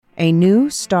A new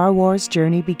Star Wars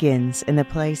journey begins in the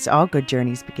place all good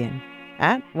journeys begin.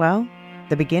 At, well,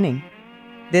 the beginning.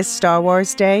 This Star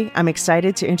Wars Day, I'm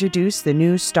excited to introduce the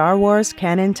new Star Wars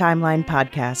Canon Timeline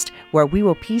podcast, where we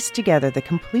will piece together the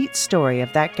complete story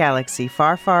of that galaxy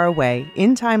far, far away,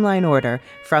 in timeline order,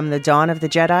 from the dawn of the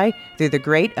Jedi through the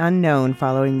great unknown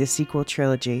following the sequel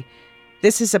trilogy.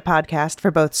 This is a podcast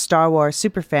for both Star Wars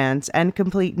superfans and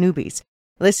complete newbies.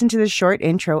 Listen to the short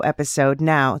intro episode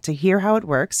now to hear how it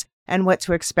works and what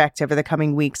to expect over the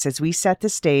coming weeks as we set the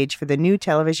stage for the new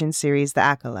television series The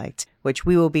Acolyte, which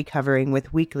we will be covering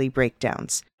with weekly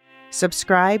breakdowns.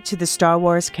 Subscribe to the Star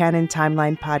Wars Canon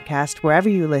Timeline podcast wherever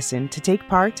you listen to take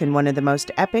part in one of the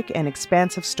most epic and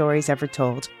expansive stories ever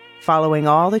told, following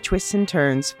all the twists and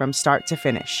turns from start to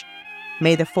finish.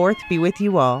 May the 4th be with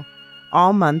you all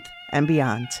month and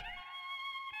beyond.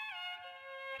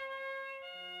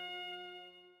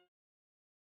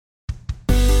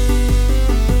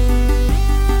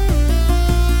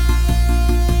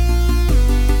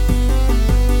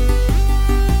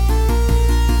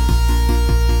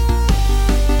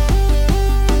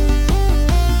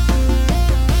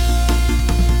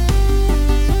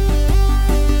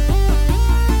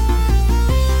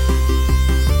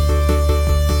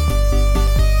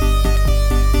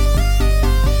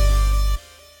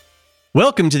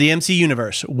 Welcome to the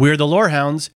MCUniverse. We're the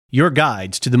Lorehounds, your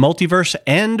guides to the multiverse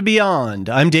and beyond.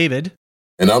 I'm David.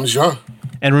 And I'm Jean.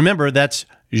 And remember, that's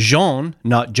Jean,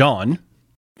 not John.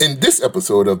 In this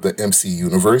episode of the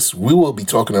MCUniverse, we will be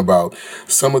talking about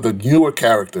some of the newer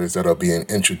characters that are being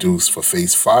introduced for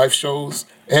Phase 5 shows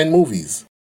and movies.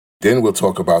 Then we'll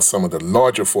talk about some of the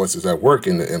larger forces at work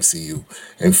in the MCU.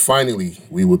 And finally,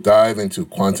 we will dive into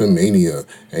Quantumania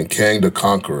and Kang the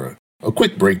Conqueror. A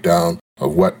quick breakdown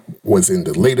of what was in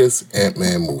the latest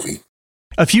Ant-Man movie.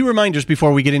 A few reminders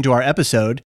before we get into our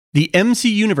episode. The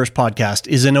MCUniverse podcast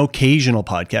is an occasional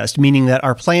podcast, meaning that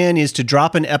our plan is to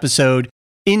drop an episode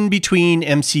in between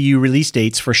MCU release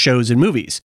dates for shows and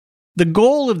movies. The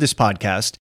goal of this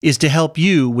podcast is to help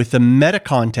you with the meta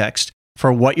context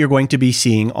for what you're going to be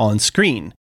seeing on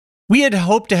screen. We had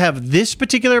hoped to have this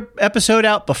particular episode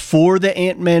out before the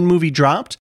Ant-Man movie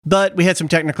dropped, but we had some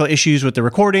technical issues with the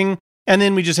recording, and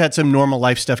then we just had some normal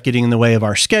life stuff getting in the way of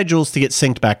our schedules to get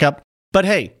synced back up. But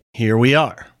hey, here we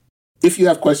are. If you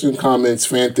have questions, comments,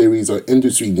 fan theories, or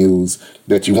industry news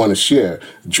that you want to share,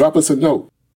 drop us a note.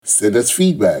 Send us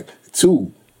feedback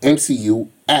to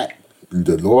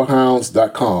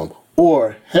mcu@thelorehounds.com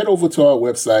or head over to our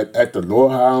website at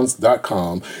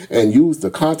thelorehounds.com and use the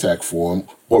contact form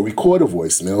or record a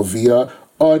voicemail via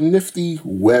our nifty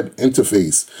web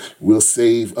interface. We'll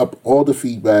save up all the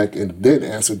feedback and then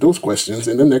answer those questions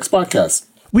in the next podcast.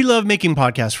 We love making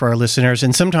podcasts for our listeners,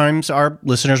 and sometimes our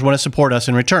listeners want to support us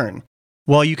in return.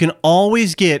 While you can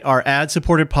always get our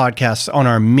ad-supported podcasts on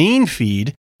our main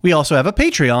feed, we also have a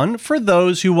Patreon for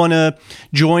those who want to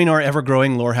join our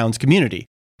ever-growing Lorehounds community.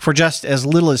 For just as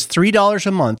little as $3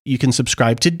 a month, you can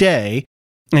subscribe today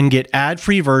and get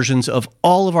ad-free versions of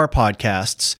all of our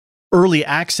podcasts, early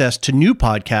access to new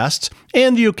podcasts,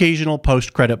 and the occasional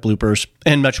post-credit bloopers,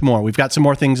 and much more. We've got some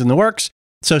more things in the works,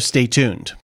 so stay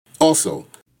tuned. Also,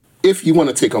 if you want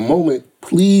to take a moment,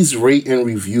 please rate and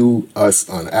review us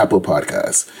on Apple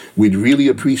Podcasts. We'd really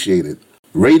appreciate it.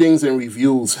 Ratings and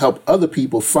reviews help other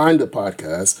people find the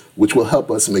podcast, which will help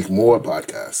us make more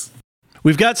podcasts.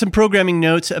 We've got some programming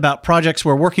notes about projects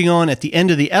we're working on at the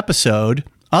end of the episode.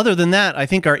 Other than that, I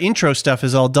think our intro stuff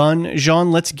is all done.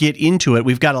 Jean, let's get into it.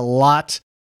 We've got a lot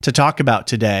to talk about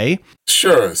today.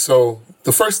 Sure. So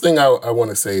the first thing I want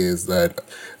to say is that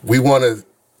we want to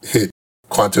hit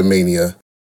Quantumania,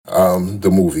 the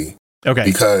movie. Okay.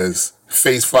 Because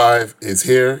Phase 5 is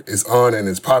here, is on, and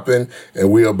is popping,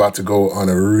 and we're about to go on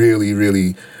a really,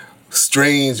 really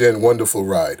strange and wonderful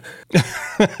ride.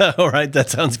 All right. That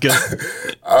sounds good.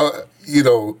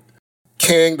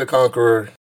 Kang the Conqueror,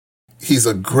 he's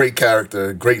a great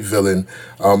character, great villain.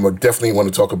 I definitely want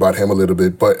to talk about him a little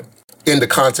bit, but in the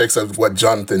context of what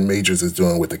Jonathan Majors is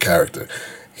doing with the character,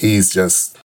 he's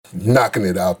just knocking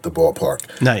it out the ballpark.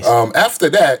 Nice. After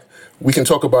that, we can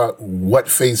talk about what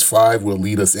Phase 5 will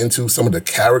lead us into, some of the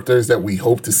characters that we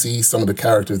hope to see, some of the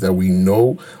characters that we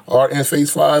know are in Phase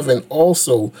 5, and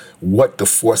also what the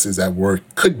forces at work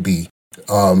could be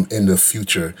in the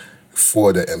future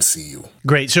for the MCU.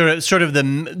 Great. Sort of the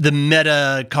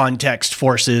meta context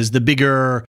forces, the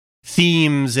bigger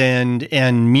themes and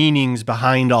meanings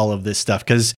behind all of this stuff.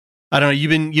 Because I don't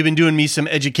know, you've been doing me some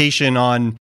education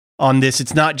on this.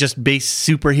 It's not just base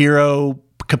superhero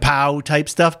kapow type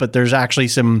stuff, but there's actually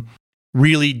some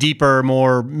really deeper,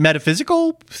 more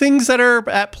metaphysical things that are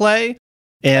at play.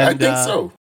 And I think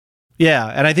so. Yeah,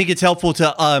 and I think it's helpful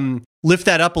to lift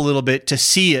that up a little bit to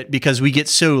see it, because we get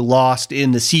so lost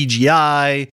in the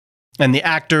CGI and the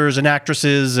actors and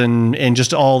actresses and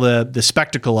just all the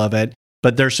spectacle of it.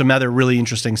 But there's some other really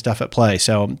interesting stuff at play.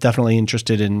 So I'm definitely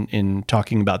interested in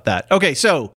talking about that. Okay,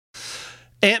 so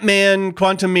Ant-Man,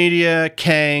 Quantumania,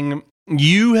 Kang.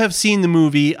 You have seen the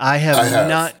movie. I have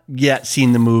not yet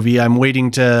seen the movie. I'm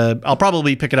waiting I'll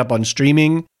probably pick it up on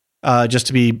streaming, just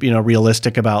to be,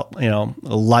 realistic about,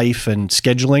 life and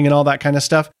scheduling and all that kind of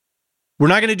stuff. We're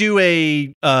not going to do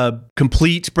a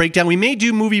complete breakdown. We may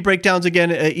do movie breakdowns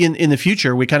again in the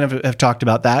future. We kind of have talked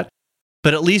about that.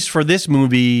 But at least for this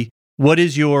movie, what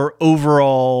is your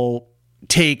overall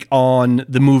take on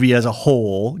the movie as a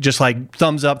whole? Just like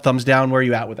thumbs up, thumbs down. Where are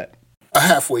you at with it? A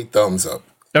halfway thumbs up.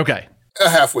 Okay. A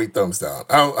halfway thumbs down.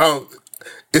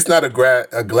 It's not a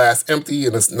glass empty,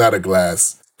 and it's not a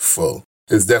glass full.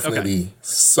 It's definitely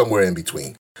somewhere in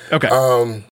between. Okay.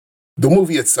 The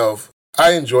movie itself,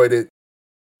 I enjoyed it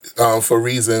for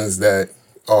reasons that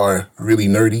are really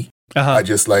nerdy. Uh-huh. I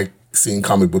just like seeing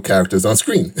comic book characters on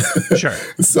screen. Sure.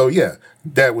 So yeah,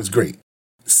 that was great.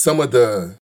 Some of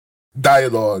the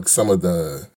dialogue, some of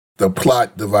the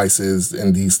plot devices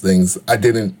and these things, I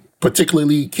didn't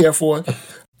particularly care for.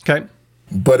 Okay.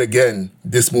 But again,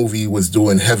 this movie was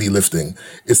doing heavy lifting.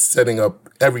 It's setting up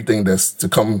everything that's to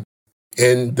come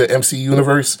in the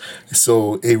MCUniverse.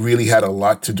 So it really had a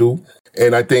lot to do.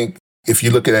 And I think if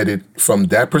you look at it from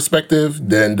that perspective,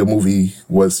 then the movie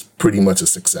was pretty much a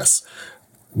success.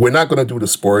 We're not going to do the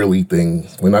spoilery thing.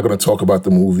 We're not going to talk about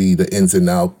the movie, the ins and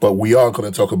outs, but we are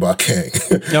going to talk about Kang.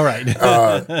 All right.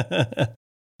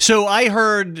 So I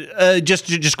heard,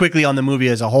 just quickly on the movie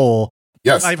as a whole,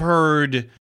 yes, I've heard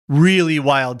really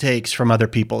wild takes from other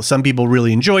people. Some people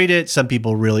really enjoyed it. Some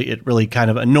people it really kind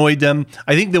of annoyed them.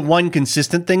 I think the one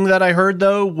consistent thing that I heard,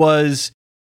 though, was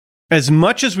as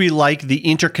much as we like the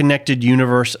interconnected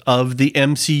universe of the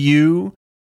MCU,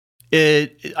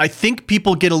 I think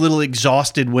people get a little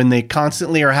exhausted when they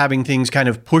constantly are having things kind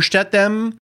of pushed at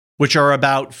them, which are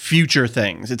about future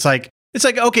things. It's like,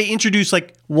 okay, introduce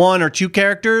like one or two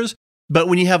characters, but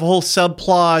when you have whole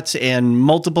subplots and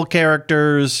multiple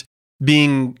characters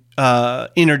being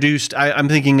introduced, I'm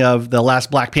thinking of the last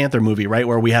Black Panther movie, right,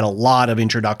 where we had a lot of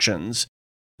introductions.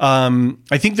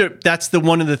 I think that's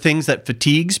one of the things that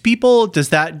fatigues people. Does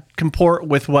that comport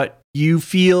with what you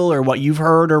feel or what you've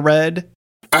heard or read?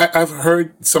 I've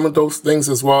heard some of those things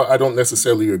as well. I don't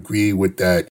necessarily agree with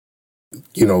that,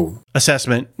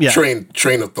 assessment. Yeah.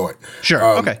 Train of thought. Sure.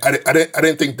 Okay. I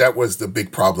didn't think that was the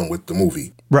big problem with the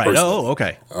movie. Right. Personally. Oh,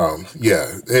 okay.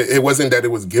 Yeah. It wasn't that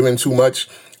it was given too much.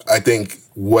 I think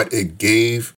what it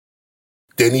gave,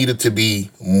 there needed to be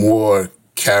more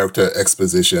character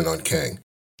exposition on Kang.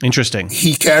 Interesting.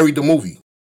 He carried the movie.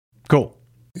 Cool.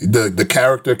 The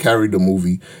character carried the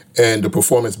movie, and the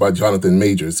performance by Jonathan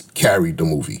Majors carried the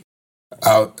movie.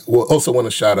 I will also want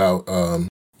to shout out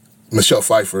Michelle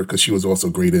Pfeiffer, because she was also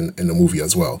great in the movie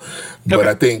as well. But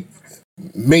I think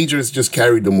Majors just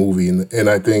carried the movie, and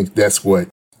I think that's what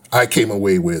I came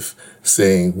away with,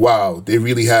 saying, wow, they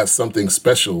really have something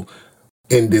special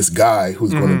in this guy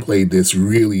who's going to play this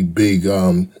really big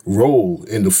role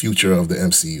in the future of the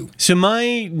MCU. So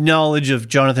my knowledge of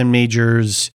Jonathan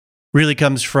Majors really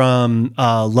comes from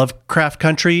Lovecraft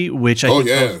Country, which I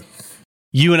think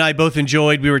you and I both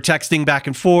enjoyed. We were texting back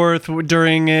and forth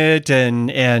during it, and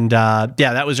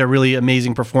that was a really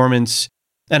amazing performance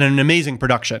and an amazing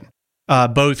production,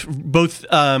 both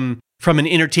from an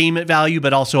entertainment value,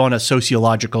 but also on a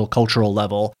sociological, cultural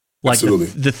level. Like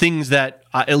the things that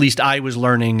at least I was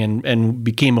learning and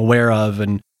became aware of,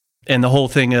 and the whole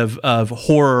thing of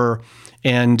horror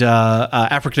and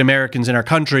African Americans in our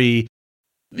country.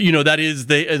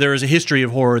 There is a history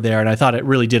of horror there, and I thought it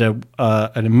really did an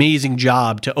amazing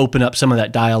job to open up some of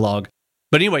that dialogue.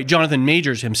 But anyway, Jonathan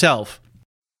Majors himself,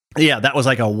 that was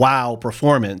like a wow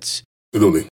performance.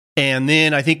 Absolutely. And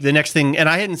then I think the next thing, and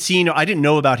I didn't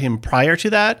know about him prior to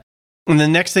that. And the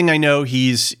next thing I know,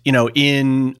 he's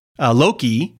in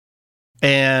Loki,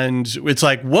 and it's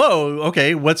like, whoa,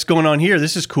 okay, what's going on here?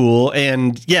 This is cool.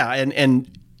 And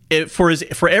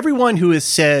for everyone who has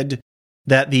said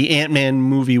that the Ant-Man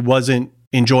movie wasn't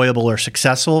enjoyable or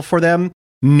successful for them,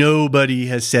 nobody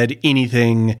has said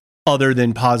anything other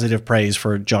than positive praise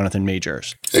for Jonathan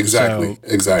Majors. Exactly.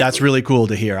 That's really cool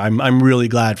to hear. I'm really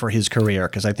glad for his career,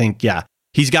 because I think,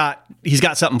 he's got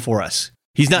something for us.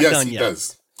 He's not done yet. Yes, he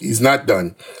does. He's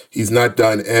not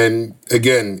done. And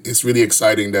again, it's really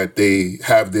exciting that they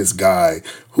have this guy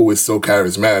who is so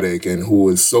charismatic and who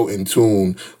is so in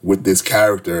tune with this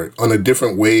character on a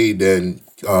different way than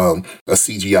a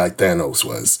CGI Thanos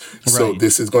was. So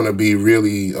this is going to be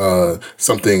really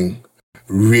something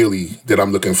really that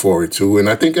I'm looking forward to. And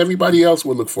I think everybody else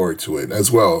will look forward to it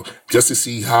as well, just to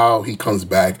see how he comes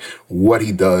back, what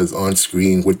he does on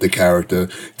screen with the character,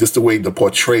 just the way the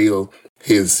portrayal,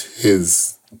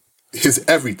 his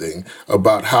everything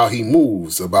about how he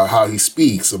moves, about how he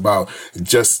speaks, about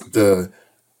just the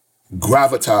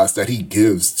gravitas that he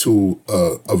gives to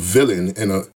a villain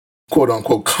in a quote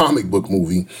unquote comic book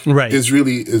movie is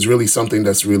really something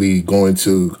that's really going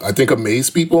to, I think, amaze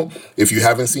people if you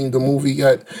haven't seen the movie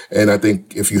yet. And I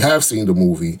think if you have seen the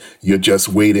movie, you're just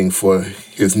waiting for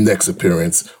his next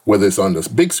appearance, whether it's on the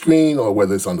big screen or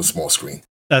whether it's on the small screen.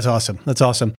 That's awesome. That's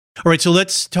awesome. All right, so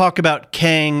let's talk about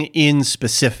Kang in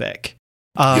specific.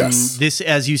 Yes. This,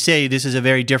 as you say, this is a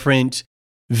very different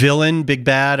villain, Big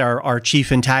Bad, our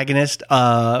chief antagonist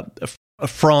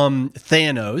from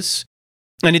Thanos.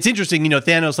 And it's interesting,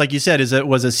 Thanos, like you said,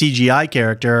 was a CGI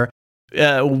character,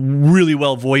 really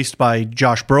well voiced by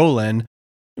Josh Brolin.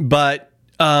 But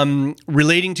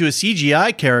relating to a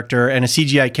CGI character and a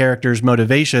CGI character's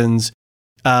motivations,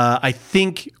 I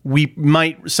think we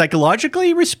might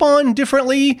psychologically respond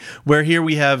differently. Where here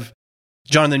we have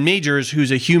Jonathan Majors,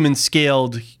 who's a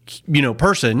human-scaled,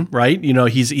 person, right?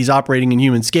 He's operating in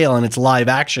human scale, and it's live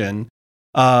action.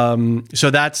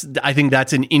 So I think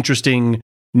that's an interesting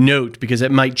note, because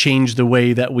it might change the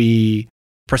way that we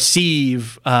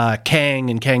perceive Kang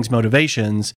and Kang's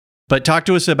motivations. But talk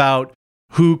to us about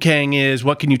who Kang is.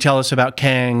 What can you tell us about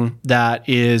Kang that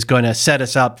is going to set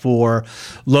us up for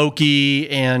Loki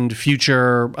and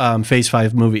future Phase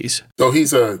 5 movies? So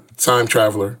he's a time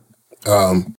traveler.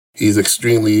 He's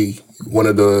extremely one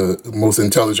of the most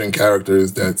intelligent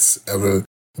characters that's ever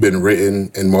been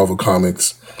written in Marvel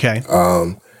Comics. Okay.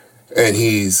 And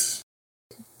he's,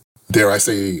 dare I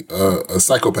say, a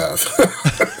psychopath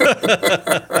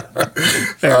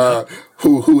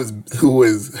who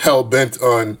is hell bent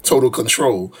on total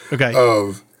control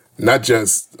of not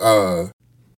just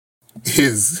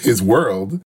his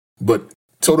world, but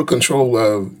total control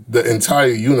of the entire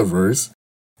universe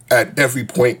at every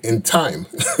point in time.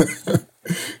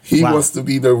 He wants to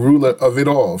be the ruler of it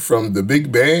all, from the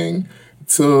Big Bang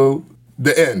to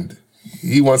the end.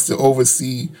 He wants to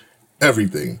oversee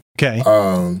everything. Okay.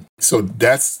 So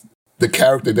that's the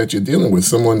character that you're dealing with,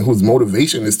 someone whose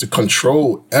motivation is to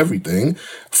control everything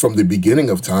from the beginning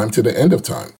of time to the end of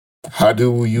time. How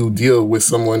do you deal with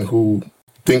someone who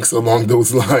thinks along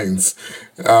those lines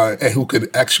and who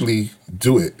could actually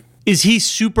do it? Is he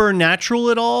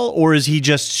supernatural at all, or is he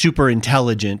just super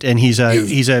intelligent and he's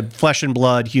a flesh and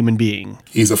blood human being?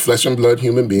 He's a flesh and blood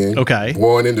human being. Okay.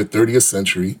 Born in the 30th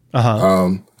century.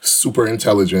 Super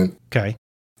intelligent. Okay.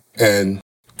 And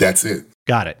that's it.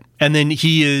 Got it. And then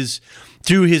he is,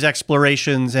 through his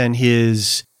explorations and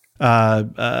his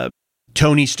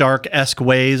Tony Stark-esque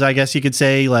ways, I guess you could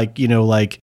say,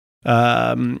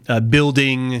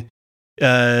 building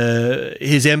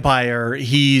his empire,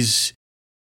 he's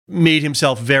made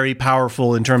himself very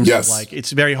powerful in terms of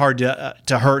it's very hard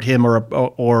to hurt him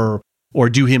or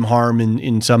do him harm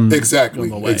in some way. Exactly.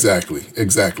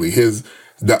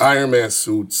 The Iron Man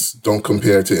suits don't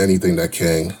compare to anything that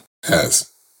Kang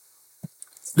has.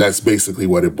 That's basically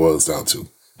what it boils down to.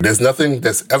 There's nothing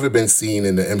that's ever been seen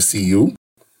in the MCU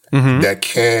that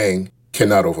Kang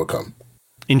cannot overcome.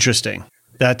 Interesting.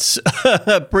 That's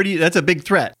that's a big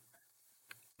threat.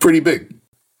 Pretty big.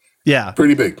 Yeah.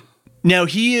 Pretty big. Now,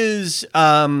 he is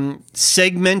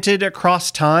segmented across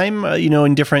time,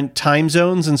 in different time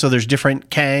zones. And so there's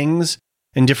different Kangs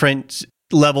and different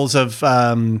levels of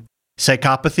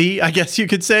psychopathy, I guess you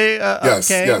could say, of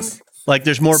Kang. Yes. Like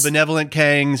there's more benevolent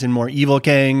Kangs and more evil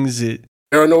Kangs.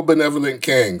 There are no benevolent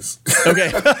Kangs. Okay.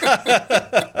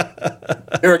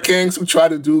 There are Kangs who try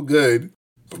to do good,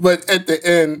 but at the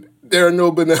end, there are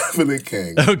no benevolent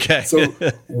Kang. Okay. So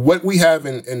what we have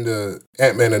in the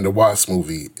Ant-Man and the Wasp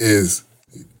movie is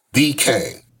the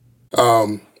Kang.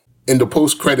 In the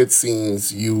post-credit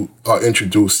scenes, you are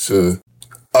introduced to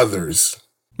others.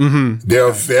 There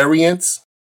are variants,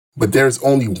 but there's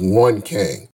only one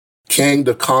Kang. Kang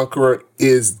the Conqueror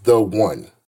is the one.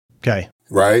 Okay.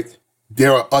 Right?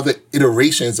 There are other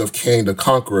iterations of Kang the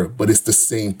Conqueror, but it's the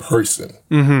same person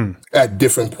at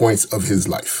different points of his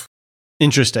life.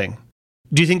 Interesting.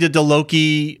 Do you think that the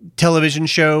Loki television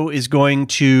show is going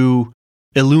to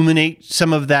illuminate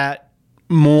some of that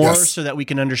more so that we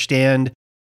can understand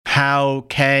how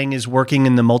Kang is working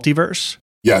in the multiverse?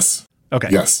 Yes. Okay.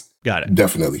 Yes. Got it.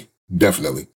 Definitely.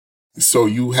 So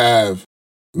you have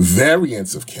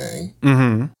variants of Kang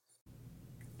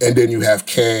And then you have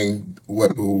Kang.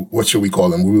 What should we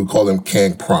call him? We would call him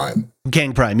Kang Prime.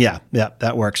 Kang Prime, yeah,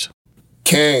 that works.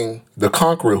 Kang, the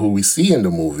Conqueror, who we see in the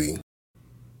movie,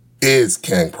 is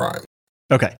Kang Prime.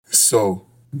 Okay. So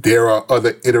there are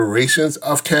other iterations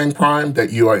of Kang Prime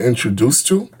that you are introduced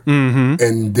to,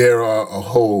 and there are a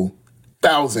whole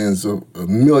thousands of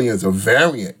millions of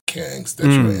variant Kangs that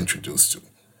you are introduced to.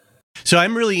 So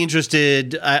I'm really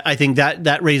interested. I think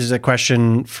that raises a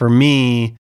question for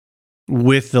me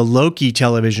with the Loki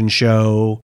television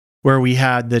show, where we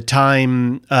had the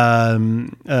Time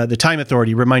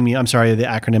Authority. Remind me, I'm sorry, the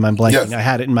acronym. I'm blanking. Yes. I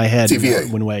had it in my head. TVA.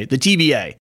 It went away. The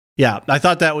TVA. Yeah, I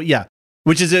thought that. Yeah,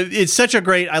 which is it's such a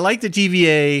great. I like the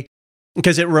TVA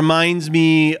because it reminds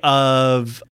me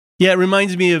of. Yeah, it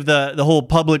reminds me of the whole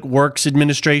Public Works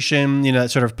Administration,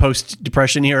 that sort of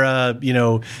post-Depression era,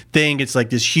 thing. It's like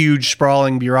this huge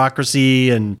sprawling bureaucracy,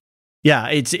 and yeah,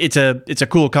 it's a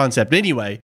cool concept.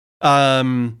 Anyway,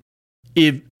 is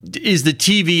the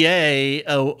TVA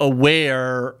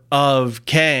aware of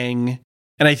Kang?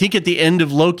 And I think at the end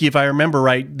of Loki, if I remember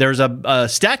right, there's a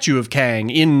statue of Kang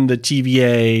in the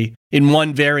TVA, in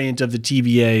one variant of the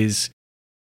TVA's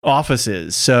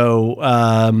offices. So,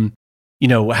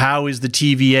 how is the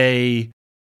TVA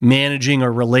managing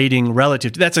or relating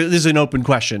relative to this is an open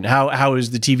question. How is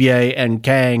the TVA and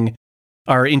Kang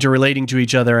are interrelating to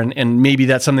each other, and maybe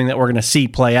that's something that we're going to see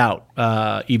play out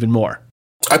even more.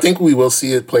 I think we will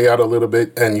see it play out a little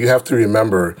bit, and you have to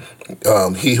remember,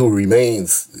 He Who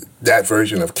Remains, that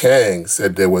version of Kang,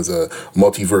 said there was a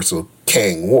multiversal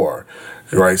Kang war,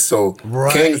 right? So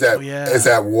Kang is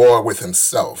at war with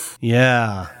himself.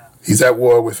 Yeah. He's at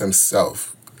war with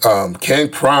himself. Kang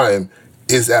Prime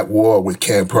is at war with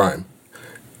Kang Prime.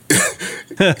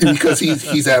 Because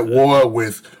he's at war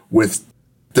with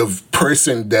the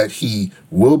person that he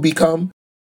will become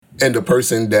and the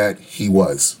person that he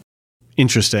was.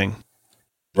 Interesting.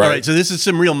 Right. All right, so this is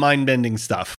some real mind-bending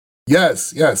stuff.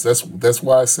 Yes. That's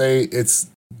why I say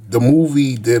the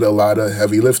movie did a lot of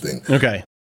heavy lifting. Okay.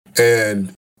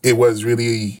 And it was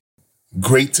really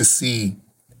great to see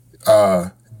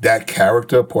that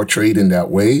character portrayed in that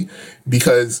way,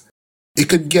 because it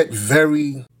could get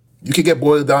you could get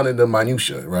boiled down into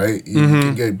minutia, right? You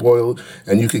can get boiled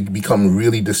and you could become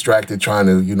really distracted trying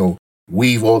to,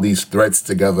 weave all these threads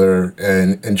together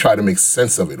and try to make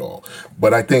sense of it all.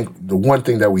 But I think the one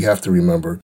thing that we have to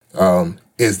remember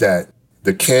is that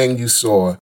the Kang you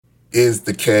saw is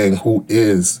the Kang who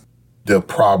is the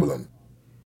problem.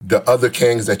 The other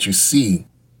Kangs that you see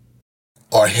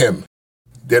are him.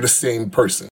 They're the same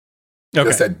person. Okay.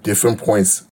 Just at different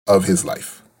points of his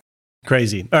life.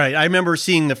 Crazy. All right. I remember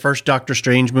seeing the first Doctor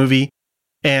Strange movie,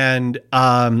 and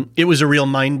it was a real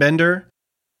mind bender.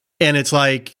 And it's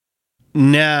like,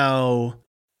 now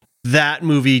that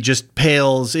movie just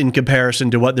pales in comparison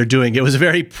to what they're doing. It was a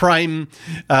very prime.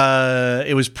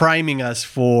 It was priming us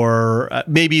for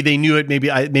maybe they knew it,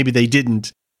 maybe they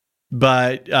didn't.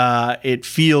 But it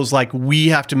feels like we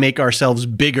have to make ourselves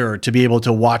bigger to be able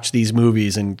to watch these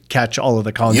movies and catch all of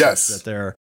the concepts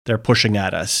that they're pushing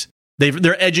at us.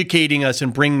 They're educating us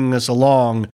and bringing us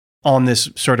along on this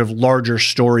sort of larger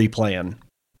story plan.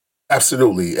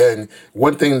 Absolutely. And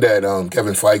one thing that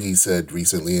Kevin Feige said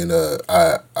recently, and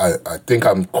I think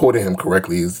I'm quoting him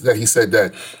correctly, is that he said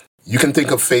that you can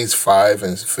think of Phase 5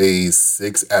 and Phase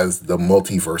 6 as the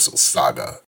multiversal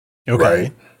saga. Okay.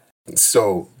 Right?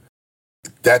 So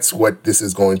that's what this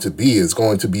is going to be. It's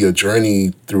going to be a journey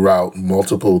throughout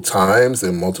multiple times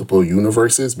and multiple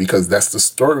universes, because that's the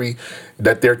story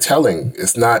that they're telling.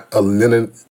 It's not a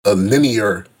linear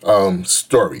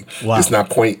story. Wow. It's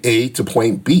not point A to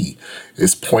point B.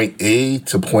 It's point A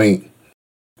to point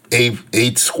A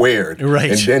squared.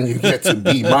 Right. And then you get to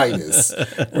B minus.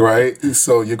 Right?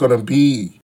 So you're going to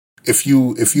be, if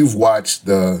you've watched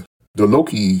the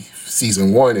Loki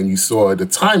season 1 and you saw the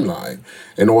timeline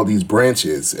and all these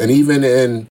branches, and even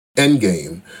in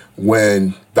Endgame,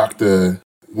 when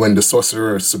the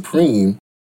Sorcerer Supreme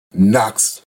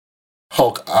knocks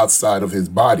Hulk outside of his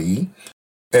body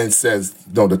and says,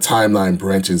 no, the timeline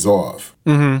branches off.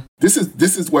 Mm-hmm. This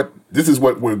is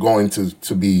what we're going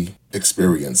to be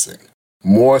experiencing,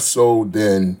 more so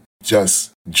than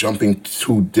just jumping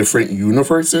to different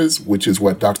universes, which is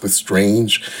what Doctor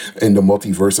Strange in the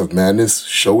Multiverse of Madness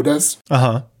showed us.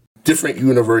 Different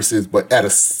universes, but at a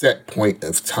set point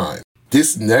of time.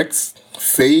 This next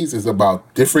phase is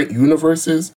about different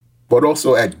universes, but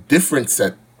also at different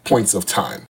set points of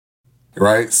time,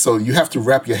 right? So you have to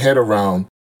wrap your head around,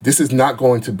 this is not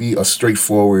going to be a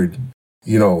straightforward,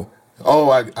 I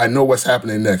know what's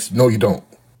happening next. No, you don't.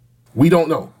 We don't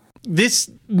know. This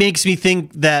makes me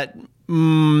think that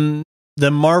the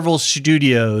the Marvel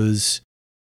Studios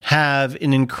have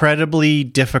an incredibly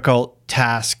difficult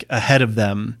task ahead of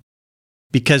them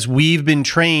because we've been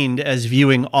trained as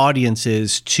viewing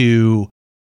audiences to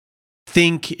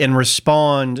think and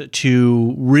respond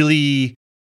to really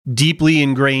deeply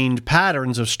ingrained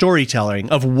patterns of storytelling,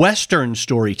 of Western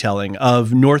storytelling,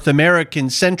 of North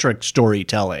American-centric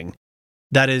storytelling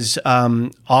that is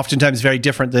oftentimes very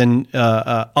different than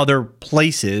other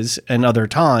places and other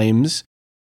times.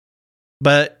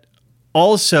 But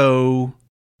also,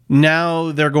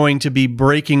 now they're going to be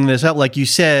breaking this up. Like you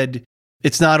said,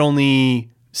 it's not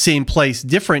only same place,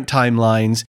 different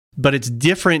timelines, but it's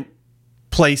different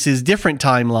places, different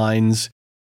timelines,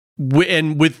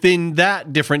 and within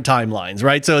that, different timelines,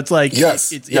 right? So it's like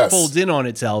it folds in on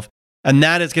itself. And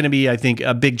that is going to be, I think,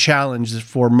 a big challenge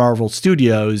for Marvel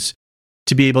Studios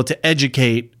to be able to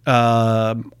educate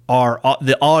the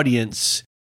audience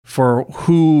for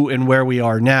who and where we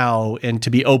are now, and to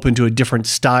be open to a different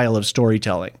style of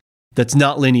storytelling that's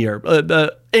not linear.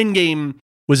 The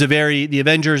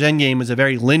Avengers Endgame was a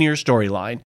very linear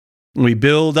storyline. We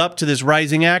build up to this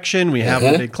rising action, we have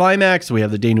the big climax, we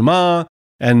have the denouement,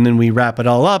 and then we wrap it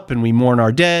all up and we mourn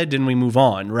our dead and we move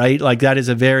on, right? Like that is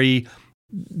a very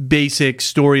basic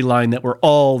storyline that we're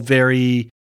all very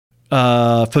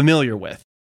familiar with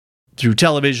through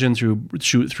television, through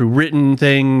written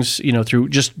things, through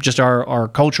just our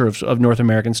culture of North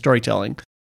American storytelling.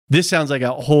 This sounds like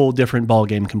a whole different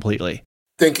ballgame completely.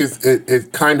 I think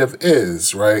it kind of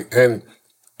is, right? And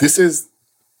this is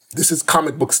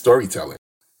comic book storytelling.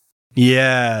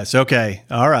 Yes. Okay.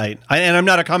 All right. And I'm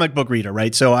not a comic book reader,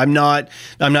 right? So I'm not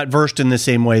versed in the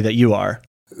same way that you are.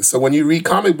 So when you read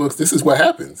comic books, this is what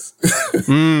happens.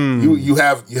 You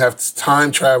have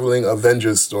time traveling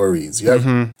Avengers stories. You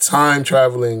have time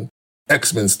traveling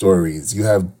X-Men stories. You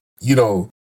have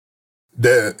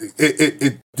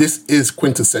this is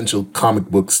quintessential comic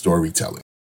book storytelling.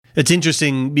 It's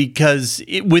interesting because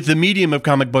with the medium of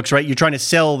comic books, right, you're trying to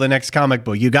sell the next comic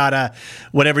book. You gotta,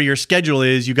 whatever your schedule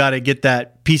is, you gotta get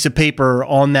that piece of paper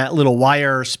on that little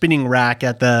wire spinning rack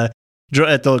at the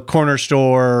corner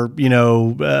store.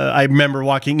 I remember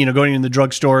going in the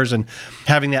drugstores and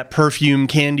having that perfume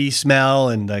candy smell,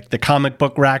 and the comic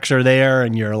book racks are there,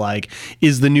 and you're like,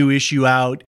 is the new issue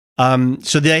out?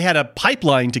 So they had a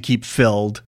pipeline to keep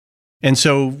filled. And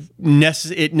so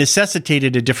it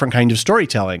necessitated a different kind of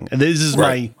storytelling.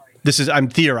 I'm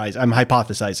theorizing, I'm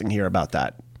hypothesizing here about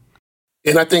that.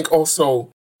 And I think also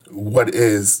what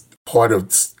is part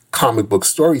of comic book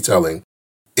storytelling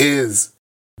is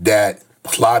that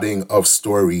plotting of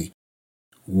story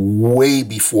way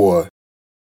before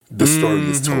the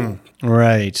story is told.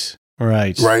 Right.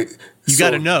 You got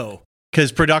to know,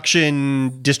 because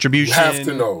production, distribution. You have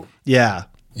to know. Yeah.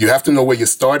 You have to know where you're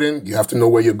starting, you have to know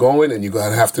where you're going, and you're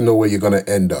going to have to know where you're going to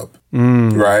end up,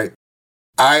 right?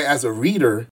 I, as a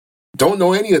reader, don't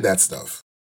know any of that stuff.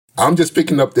 I'm just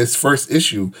picking up this first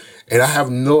issue, and I have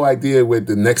no idea where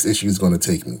the next issue is going to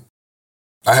take me.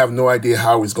 I have no idea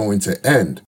how it's going to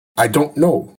end. I don't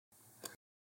know.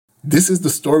 This is the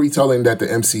storytelling that the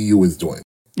MCU is doing.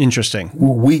 Interesting.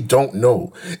 We don't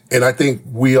know. And I think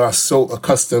we are so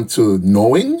accustomed to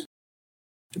knowing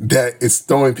that it's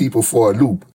throwing people for a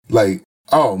loop. Like,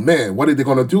 oh man, what are they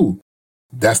going to do?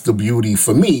 That's the beauty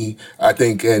for me, I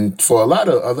think, and for a lot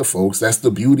of other folks, that's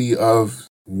the beauty of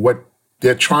what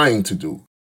they're trying to do.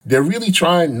 They're really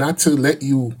trying not to let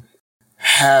you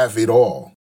have it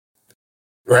all,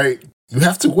 right? You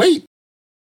have to wait.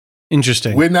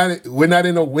 Interesting. We're not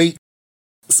in a wait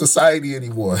society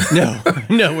anymore. No,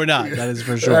 we're not. That is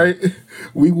for sure. Right?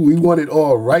 We want it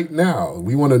all right now.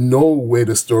 We want to know where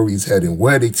the story's heading,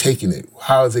 where are they taking it,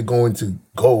 how is it going to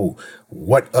go,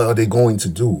 what are they going to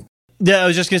do. Yeah, I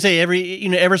was just gonna say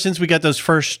ever since we got those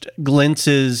first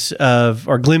glimpses of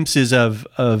Thanos,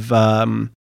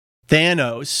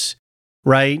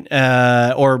 right?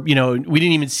 We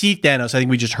didn't even see Thanos. I think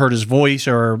we just heard his voice,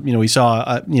 or we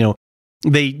saw.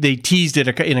 They teased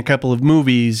it in a couple of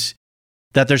movies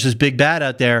that there's this big bad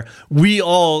out there. We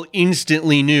all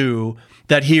instantly knew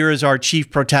that here is our chief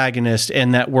protagonist,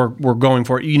 and that we're going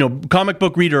for it. Comic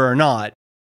book reader or not,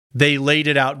 they laid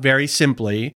it out very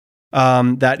simply.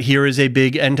 That here is a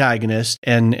big antagonist,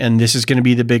 and this is going to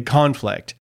be the big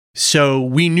conflict. So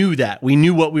we knew that. We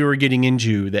knew what we were getting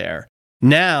into there.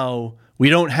 Now, we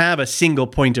don't have a single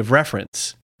point of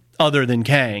reference other than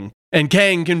Kang. And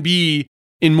Kang can be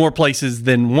in more places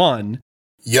than one.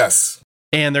 Yes.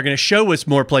 And they're going to show us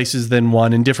more places than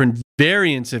one in different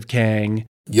variants of Kang.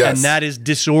 Yes. And that is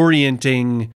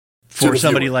disorienting for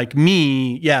somebody like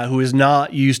me, who is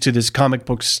not used to this comic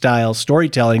book style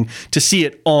storytelling, to see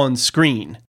it on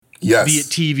screen. Yes. be it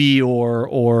TV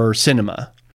or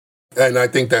cinema. And I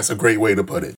think that's a great way to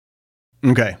put it.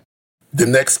 Okay. The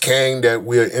next Kang that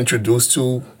we're introduced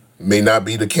to may not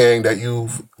be the Kang that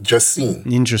you've just seen.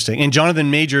 Interesting. And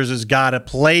Jonathan Majors has got to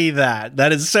play that.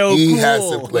 That is so cool. He has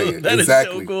to play it. That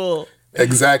exactly. is so cool.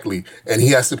 Exactly. And he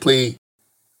has to play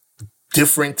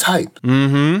different type.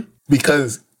 Mm-hmm.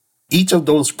 Because each of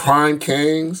those prime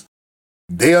Kangs,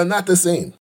 they are not the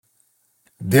same.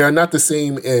 They are not the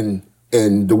same in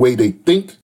the way they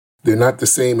think. They're not the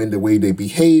same in the way they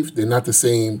behave. They're not the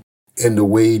same in the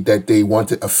way that they want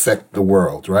to affect the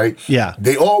world, right? Yeah.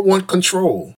 They all want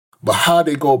control, but how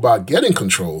they go about getting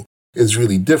control is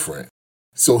really different.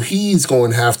 So he's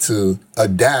going to have to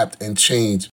adapt and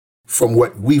change from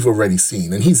what we've already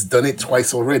seen. And he's done it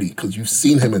twice already, because you've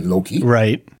seen him in Loki.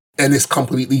 Right. And it's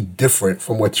completely different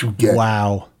from what you get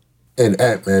in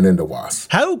Ant-Man and the Wasp.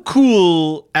 How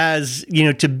cool, as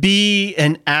to be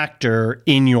an actor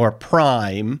in your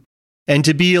prime and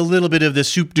to be a little bit of the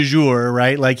soup du jour,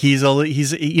 right? Like he's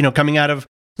coming out of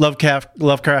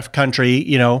Lovecraft country,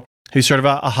 who's sort of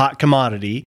a hot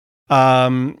commodity.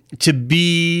 To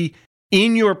be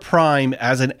in your prime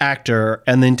as an actor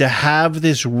and then to have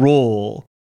this role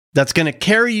that's going to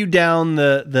carry you down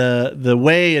the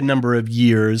way a number of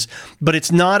years, but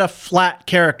it's not a flat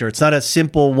character. It's not a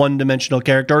simple one-dimensional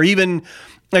character, or even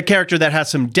a character that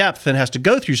has some depth and has to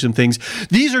go through some things.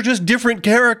 These are just different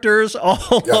characters,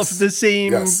 all of the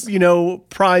same,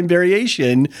 prime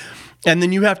variation. And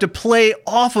then you have to play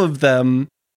off of them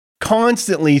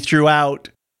constantly throughout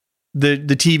the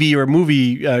TV or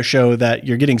movie show that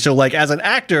you're getting. So like as an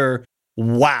actor,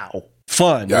 wow.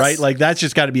 Fun, right? Like that's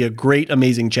just got to be a great,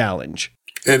 amazing challenge.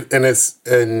 And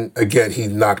again, he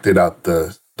knocked it out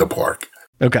the park.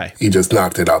 Okay. He just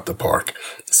knocked it out the park.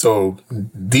 So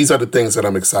these are the things that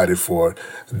I'm excited for.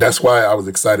 That's why I was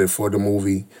excited for the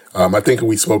movie. I think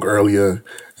we spoke earlier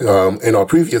in our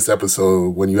previous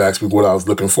episode when you asked me what I was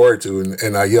looking forward to,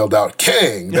 and I yelled out,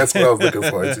 Kang! That's what I was looking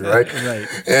forward to, right? Right.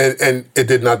 And it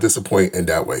did not disappoint in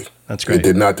that way. That's great. It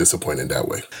did not disappoint in that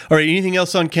way. All right. Anything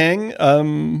else on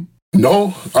Kang?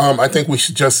 No, I think we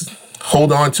should just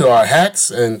hold on to our hats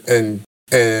and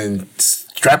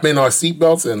strap in our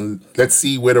seatbelts and let's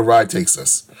see where the ride takes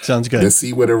us. Sounds good. Let's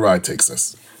see where the ride takes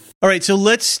us. All right, so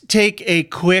let's take a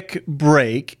quick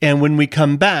break, and when we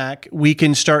come back, we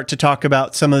can start to talk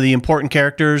about some of the important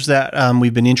characters that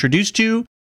we've been introduced to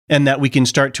and that we can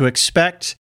start to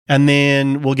expect, and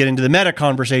then we'll get into the meta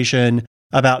conversation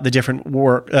about the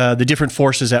different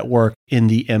forces at work in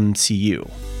the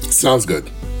MCU. Sounds good.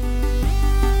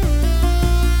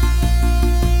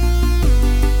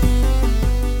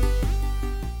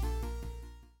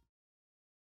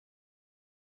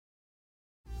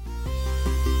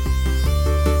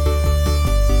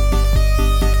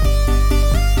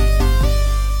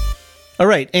 All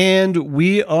right, and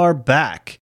we are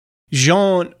back.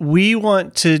 Jean, we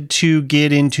wanted to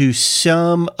get into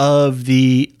some of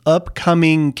the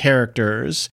upcoming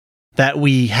characters that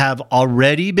we have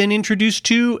already been introduced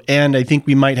to, and I think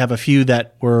we might have a few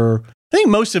that I think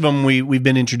most of them we've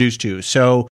been introduced to.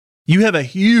 So you have a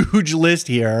huge list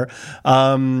here,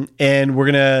 and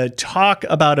we're going to talk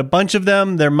about a bunch of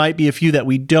them. There might be a few that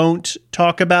we don't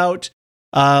talk about.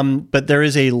 But there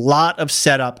is a lot of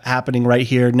setup happening right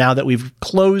here now that we've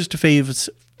closed Phase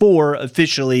 4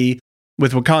 officially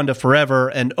with Wakanda Forever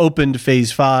and opened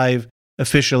Phase 5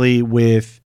 officially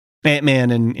with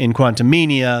Ant-Man and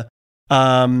Quantumania.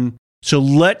 So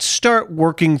let's start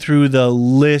working through the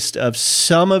list of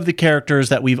some of the characters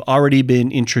that we've already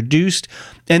been introduced,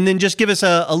 and then just give us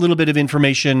a little bit of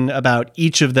information about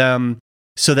each of them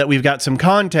so that we've got some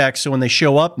context so when they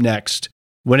show up next,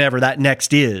 whenever that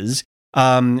next is,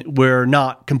 we're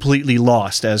not completely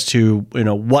lost as to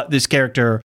what this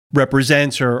character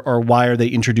represents or why are they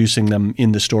introducing them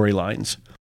in the storylines.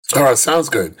 All right, sounds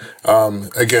good.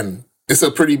 Again, it's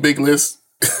a pretty big list,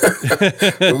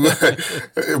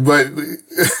 but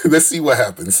let's see what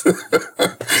happens.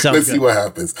 Let's see what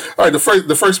happens. All right,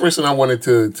 the first person I wanted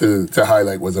to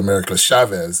highlight was America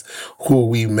Chavez, who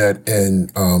we met in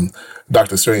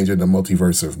Doctor Strange in the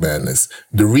Multiverse of Madness.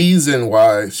 The reason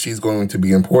why she's going to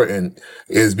be important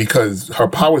is because her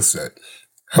power set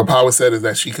is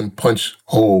that she can punch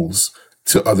holes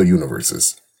to other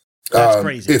universes. That's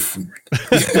crazy.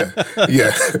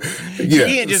 Yeah. She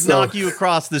can't just knock you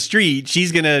across the street.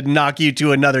 She's going to knock you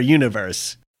to another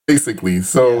universe. Basically.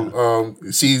 So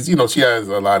she's, she has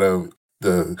a lot of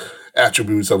the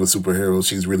attributes of a superhero.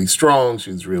 She's really strong.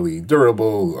 She's really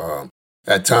durable.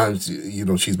 At times,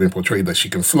 she's been portrayed that she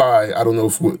can fly. I don't know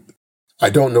I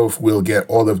don't know if we'll get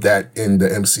all of that in the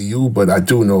MCU, but I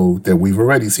do know that we've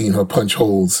already seen her punch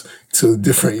holes to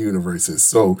different universes.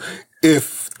 So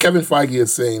if Kevin Feige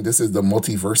is saying this is the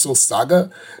multiversal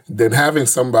saga, then having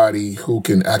somebody who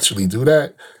can actually do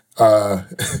that,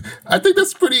 I think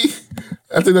that's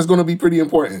going to be pretty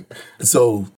important.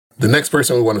 So the next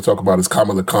person we want to talk about is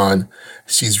Kamala Khan.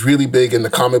 She's really big in the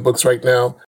comic books right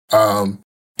now.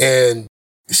 And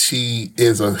she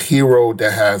is a hero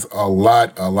that has a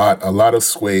lot of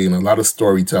sway and a lot of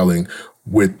storytelling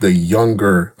with the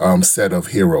younger set of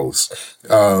heroes.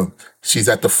 She's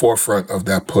at the forefront of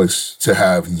that push to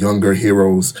have younger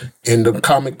heroes in the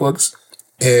comic books.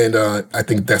 And I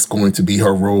think that's going to be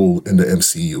her role in the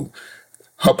MCU.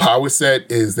 Her power set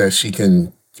is that she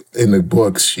can, in the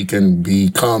books, she can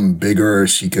become bigger.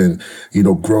 She can,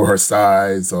 grow her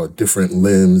size or different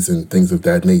limbs and things of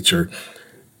that nature.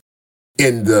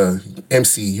 In the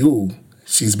MCU,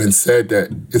 it's been said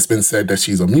that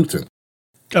she's a mutant.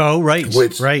 Oh, right.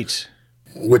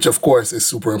 Which of course is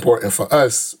super important for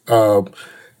us,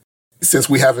 since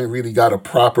we haven't really gotten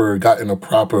a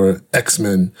proper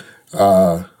X-Men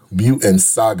mutant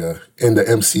saga in the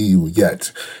MCU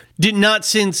yet. Not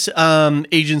since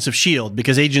Agents of S.H.I.E.L.D.,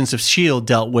 because Agents of S.H.I.E.L.D.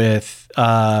 dealt with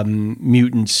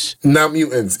mutants. Not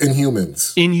mutants,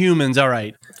 Inhumans. Inhumans, all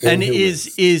right. And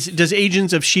does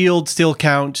Agents of S.H.I.E.L.D. still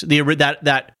count,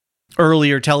 that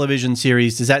earlier television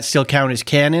series, does that still count as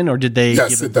canon, or did they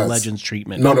give it the Legends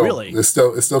treatment? No, really? It's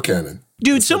still canon.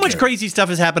 Dude, so much crazy stuff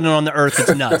is happening on the Earth,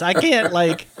 it's nuts. I can't,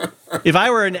 if I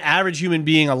were an average human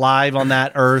being alive on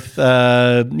that Earth,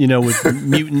 with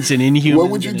mutants and Inhumans what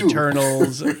would you and do?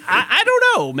 Eternals, I don't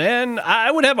know, man.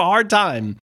 I would have a hard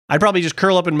time. I'd probably just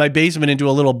curl up in my basement into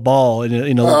a little ball in a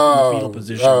fetal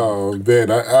position. Oh, man,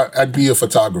 I'd be a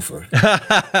photographer.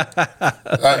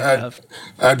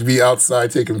 I'd be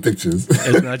outside taking pictures.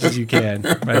 As much as you can.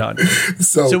 Right on.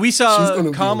 So we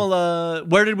saw Kamala.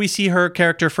 Where did we see her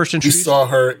character first introduced? We saw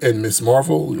her in Ms.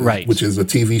 Marvel, right, which is a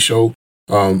TV show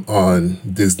on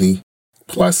Disney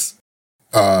Plus.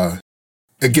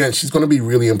 Again, she's going to be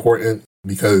really important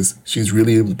because she's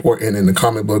really important in the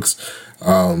comic books.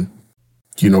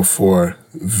 For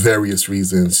various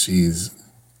reasons. She's,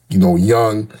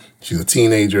 young. She's a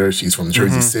teenager. She's from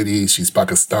Jersey City. She's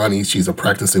Pakistani. She's a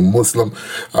practicing Muslim.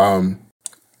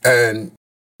 And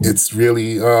it's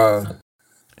really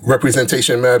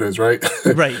representation matters, right?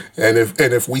 Right. And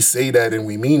if we say that and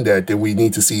we mean that, then we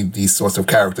need to see these sorts of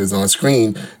characters on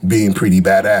screen being pretty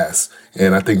badass.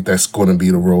 And I think that's going to be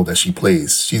the role that she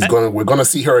plays. We're going to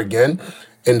see her again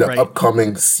in the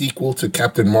upcoming sequel to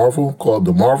Captain Marvel called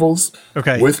The Marvels,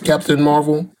 with Captain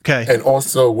Marvel, and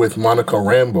also with Monica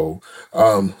Rambeau,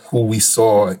 who we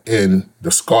saw in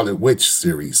the Scarlet Witch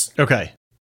series. Okay.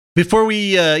 Before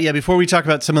we talk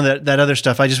about some of that other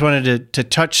stuff, I just wanted to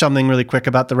touch something really quick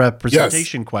about the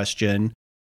representation question,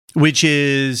 which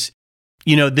is,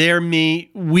 we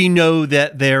know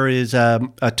that there is a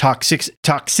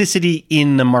toxicity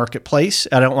in the marketplace.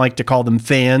 I don't like to call them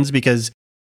fans because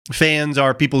fans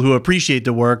are people who appreciate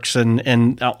the works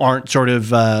and aren't sort of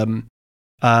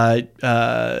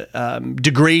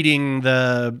degrading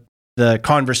the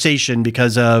conversation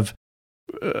because of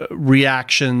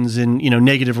reactions and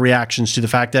negative reactions to the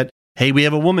fact that, hey, we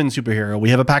have a woman superhero, we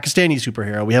have a Pakistani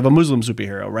superhero, we have a Muslim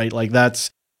superhero, right?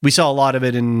 We saw a lot of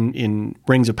it in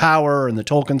Rings of Power and the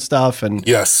Tolkien stuff and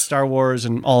Star Wars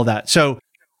and all of that. So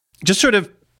just sort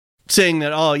of saying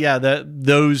that,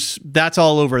 that's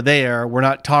all over there. We're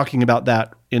not talking about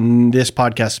that in this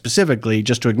podcast specifically,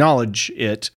 just to acknowledge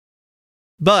it.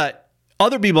 But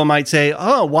other people might say,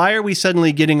 why are we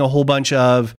suddenly getting a whole bunch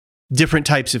of different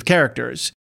types of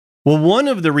characters? Well, one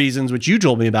of the reasons, which you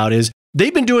told me about, is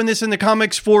they've been doing this in the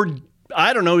comics for,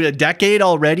 I don't know, a decade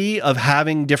already of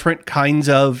having different kinds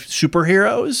of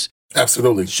superheroes.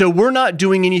 Absolutely. So we're not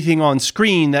doing anything on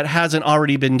screen that hasn't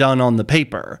already been done on the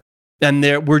paper. And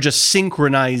we're just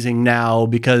synchronizing now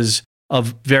because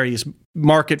of various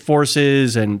market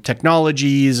forces and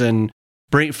technologies and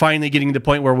finally getting to the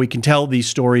point where we can tell these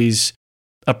stories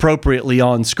appropriately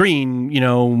on screen,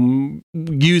 using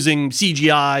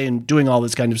CGI and doing all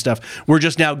this kind of stuff. We're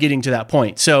just now getting to that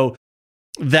point. So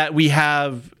that we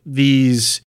have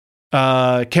these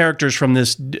characters from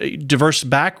this diverse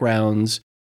backgrounds,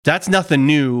 that's nothing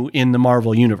new in the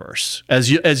Marvel Universe, as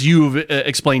you've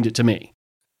explained it to me.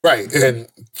 Right. And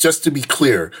just to be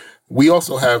clear, we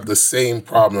also have the same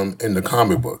problem in the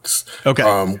comic books.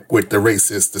 With the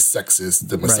racists, the sexists,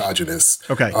 the misogynists,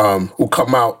 who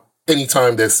come out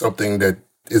anytime there's something that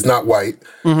is not white,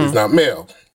 is not male,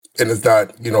 and is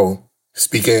not,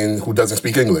 who doesn't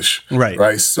speak English.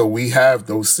 Right. So we have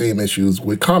those same issues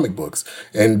with comic books.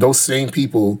 And those same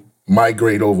people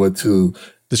migrate over to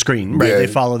the screen, right? They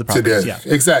follow the properties,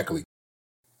 Exactly.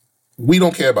 We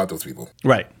don't care about those people.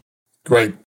 Right.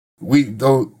 Right.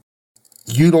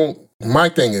 My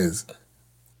thing is,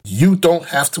 you don't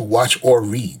have to watch or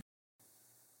read.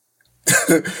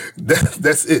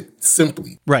 That's it,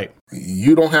 simply. Right.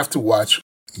 You don't have to watch,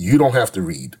 you don't have to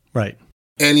read. Right.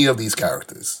 Any of these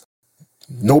characters.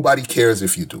 Nobody cares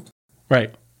if you do.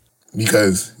 Right.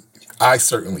 Because I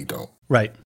certainly don't.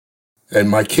 Right. And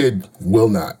my kid will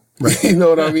not. Right. You know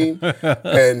what I mean?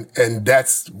 and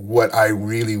that's what I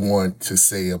really want to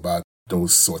say about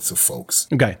those sorts of folks.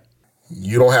 Okay.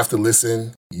 You don't have to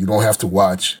listen. You don't have to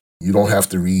watch. You don't have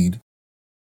to read.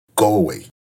 Go away.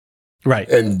 Right.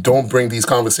 And don't bring these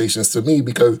conversations to me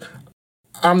because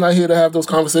I'm not here to have those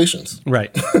conversations.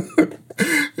 Right.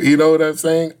 You know what I'm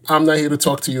saying? I'm not here to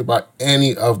talk to you about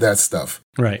any of that stuff.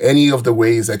 Right. Any of the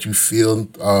ways that you feel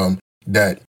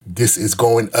that this is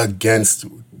going against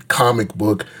comic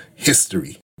book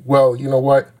history. Well, you know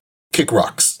what? Kick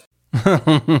rocks.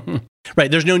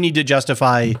 Right. There's no need to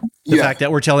justify the fact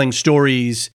that we're telling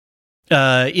stories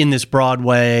in this broad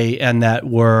way and that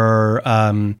we're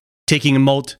taking a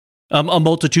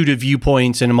multitude of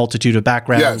viewpoints and a multitude of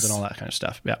backgrounds and all that kind of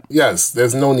stuff. Yeah. Yes.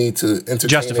 There's no need to entertain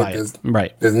justify it.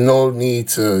 Right. There's no need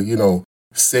to,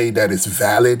 say that it's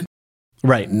valid.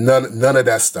 Right. None of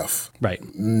that stuff. Right.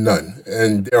 None.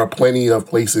 And there are plenty of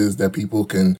places that people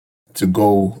can to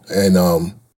go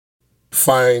and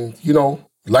find,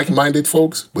 like-minded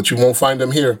folks, but you won't find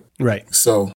them here. Right.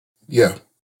 So, yeah.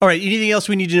 All right. Anything else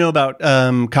we need to know about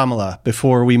Kamala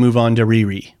before we move on to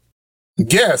Riri?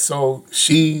 Yeah. So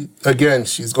she's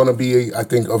going to be, I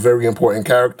think, a very important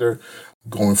character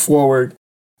going forward.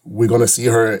 We're going to see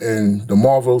her in the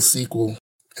Marvel sequel,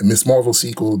 Miss Marvel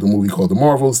sequel, the movie called The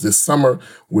Marvels, this summer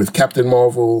with Captain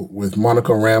Marvel, with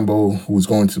Monica Rambeau, who's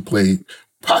going to play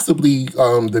possibly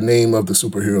the name of the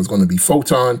superhero is going to be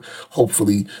Photon,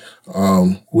 hopefully,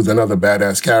 who's another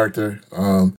badass character.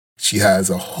 She has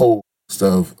a host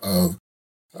of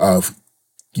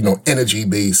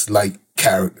energy-based light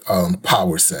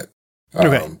power set.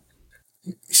 Okay.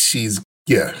 She's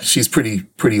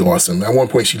pretty awesome. At one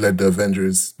point, she led the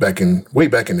Avengers way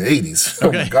back in the 80s.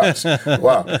 Oh my gosh.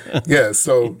 Wow. Yeah.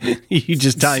 So you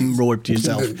just time warped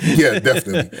yourself. Yeah,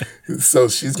 definitely. So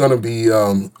she's going to be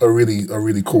a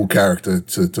really cool character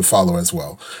to follow as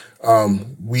well.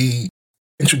 We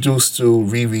introduced to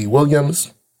Riri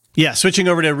Williams. Yeah. Switching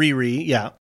over to Riri.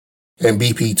 Yeah. And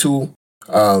BP2,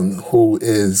 who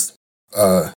is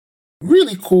a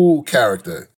really cool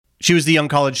character. She was the young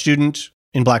college student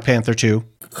in Black Panther 2.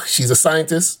 She's a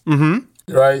scientist,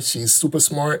 right? She's super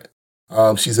smart.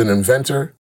 She's an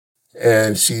inventor.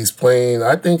 And she's playing,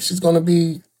 I think she's going to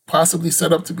be possibly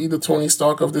set up to be the Tony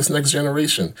Stark of this next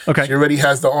generation. Okay. She already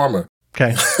has the armor.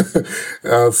 Okay.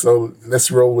 So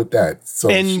let's roll with that.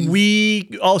 And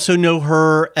we also know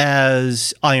her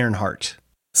as Ironheart.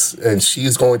 And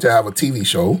she's going to have a TV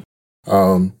show,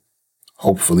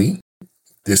 hopefully,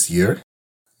 this year.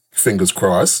 Fingers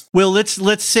crossed. Well, let's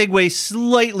segue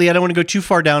slightly. I don't want to go too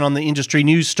far down on the industry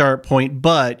news start point,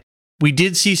 but we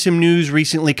did see some news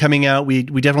recently coming out. We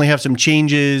definitely have some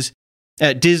changes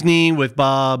at Disney with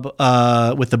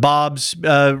the Bobs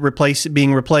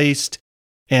being replaced,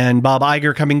 and Bob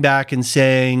Iger coming back and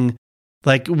saying,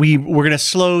 like, we're going to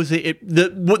slow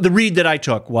the read that I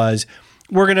took was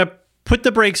we're going to put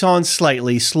the brakes on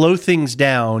slightly, slow things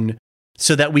down,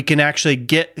 so that we can actually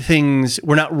get things,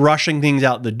 we're not rushing things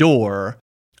out the door.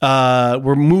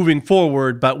 We're moving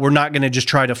forward, but we're not going to just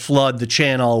try to flood the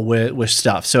channel with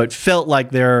stuff. So it felt like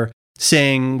they're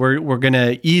saying we're going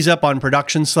to ease up on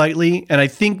production slightly. And I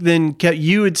think then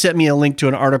you had sent me a link to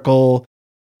an article,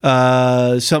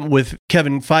 something with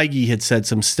Kevin Feige had said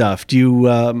some stuff. Do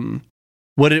you,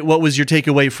 what was your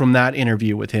takeaway from that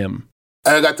interview with him?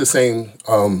 I got the same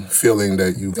feeling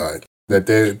that you got. That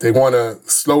they want to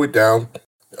slow it down.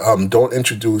 Don't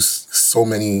introduce too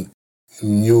many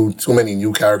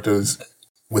new characters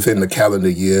within the calendar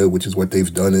year, which is what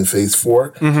they've done in Phase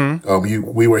 4.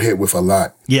 Mm-hmm. We were hit with a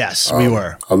lot. Yes, we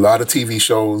were. A lot of TV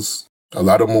shows, a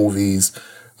lot of movies,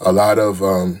 a lot of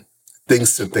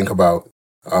things to think about.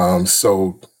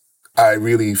 So I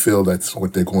really feel that's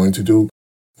what they're going to do,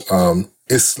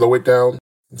 is slow it down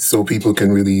so people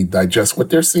can really digest what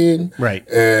they're seeing. Right.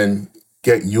 And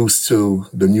get used to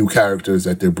the new characters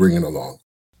that they're bringing along.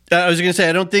 I was going to say,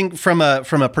 I don't think from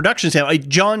a production standpoint,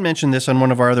 John mentioned this on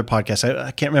one of our other podcasts. I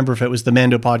can't remember if it was the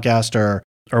Mando podcast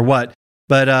or what,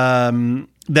 but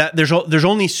that there's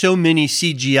only so many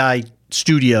CGI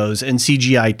studios and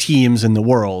CGI teams in the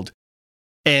world,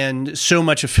 and so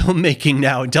much of filmmaking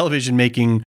now and television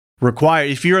making required.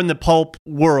 If you're in the pulp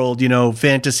world,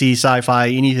 fantasy, sci-fi,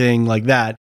 anything like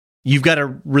that, you've got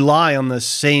to rely on the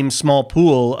same small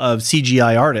pool of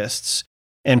CGI artists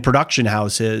and production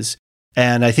houses.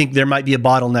 And I think there might be a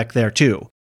bottleneck there too,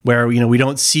 where, we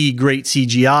don't see great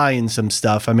CGI in some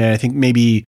stuff. I mean, I think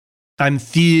maybe I'm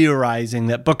theorizing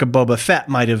that Book of Boba Fett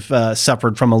might have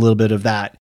suffered from a little bit of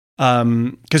that.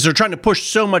 Because they're trying to push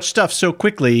so much stuff so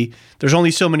quickly. There's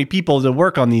only so many people to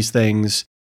work on these things.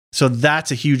 So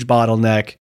that's a huge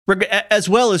bottleneck, as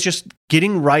well as just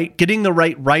getting the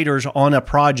right writers on a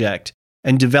project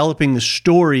and developing the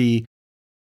story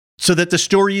so that the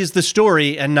story is the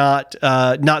story and not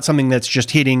something that's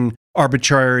just hitting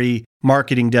arbitrary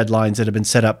marketing deadlines that have been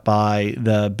set up by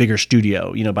the bigger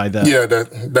studio, by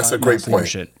the that's a great point.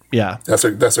 Shit. Yeah,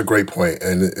 that's a great point,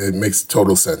 and it makes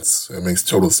total sense. It makes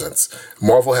total sense.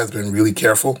 Marvel has been really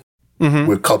careful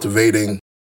with cultivating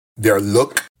their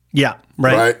look. Yeah,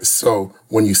 right. So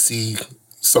when you see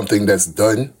something that's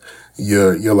done,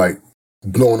 you're like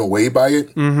blown away by it.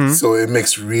 So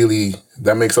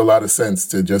that makes a lot of sense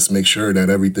to just make sure that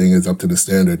everything is up to the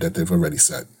standard that they've already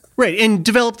set. Right, and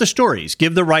develop the stories.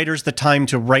 Give the writers the time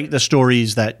to write the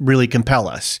stories that really compel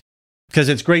us. Because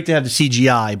it's great to have the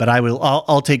CGI, but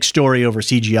I'll take story over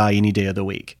CGI any day of the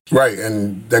week. Right,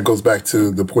 and that goes back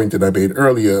to the point that I made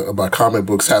earlier about comic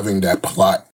books having that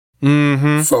plot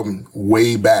from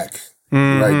way back.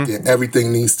 Right,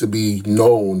 everything needs to be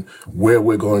known where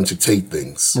we're going to take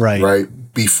things. Right,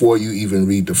 before you even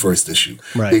read the first issue.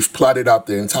 Right. They've plotted out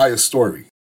the entire story,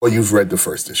 or you've read the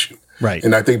first issue. Right,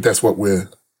 and I think that's what we're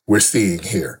seeing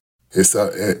here. It's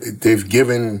they've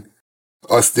given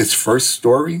us this first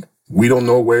story. We don't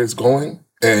know where it's going,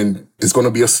 and it's going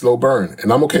to be a slow burn,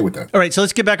 and I'm okay with that. All right, so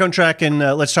let's get back on track, and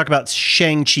let's talk about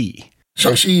Shang-Chi.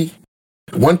 Shang-Chi.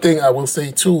 One thing I will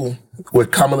say, too,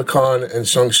 with Kamala Khan and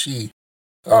Shang-Chi,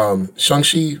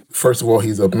 Shang-Chi, first of all,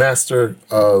 he's a master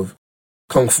of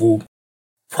Kung Fu.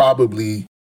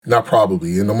 Not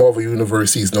probably. In the Marvel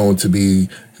Universe, he's known to be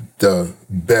the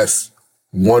best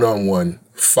one-on-one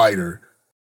fighter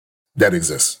that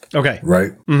exists. Okay.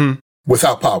 Right?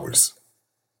 Without powers.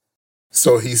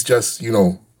 So he's just,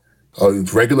 a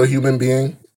regular human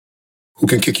being who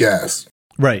can kick your ass.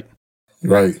 Right.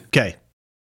 Right. Okay.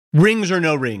 Rings or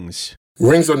no rings?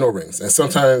 Rings or no rings. And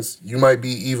sometimes you might be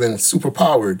even super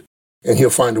powered and he'll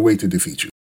find a way to defeat you.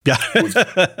 Yeah.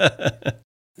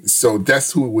 So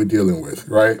that's who we're dealing with,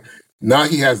 right? Now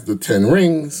he has the 10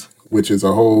 rings, which is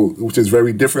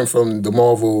very different from the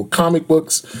Marvel comic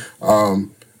books.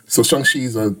 So Shang-Chi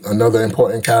is another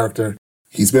important character.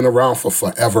 He's been around for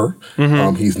forever.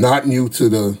 He's not new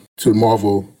to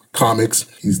Marvel comics.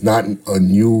 He's not a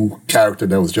new character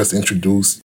that was just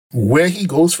introduced. Where he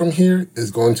goes from here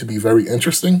is going to be very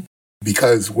interesting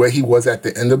because where he was at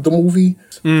the end of the movie,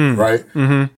 right?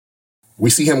 We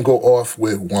see him go off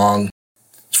with Wong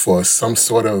for some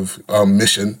sort of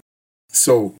mission.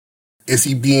 So is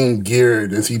he being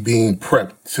geared? Is he being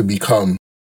prepped to become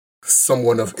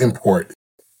someone of import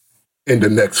in the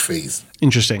next phase?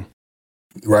 Interesting.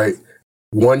 Right.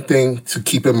 One thing to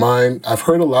keep in mind, I've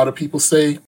heard a lot of people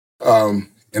say, and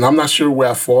I'm not sure where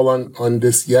I fall on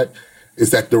this yet,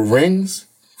 is that the rings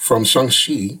from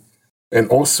Shang-Chi and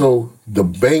also the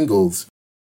bangles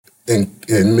in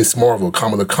Miss Marvel,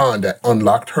 Kamala Khan, that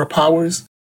unlocked her powers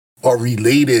are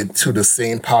related to the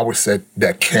same power set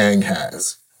that Kang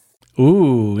has.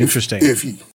 Ooh, interesting.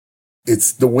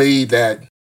 It's the way that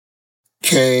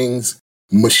Kang's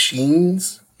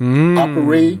machines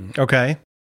operate. Okay.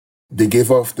 They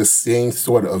give off the same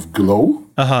sort of glow.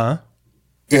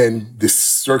 And this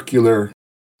circular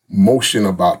motion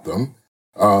about them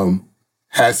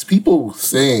has people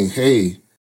saying, hey,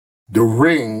 the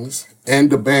rings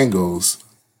and the bangles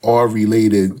are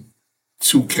related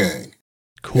to Kang.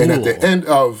 Cool. And at the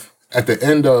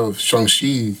end of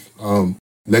Shang-Chi,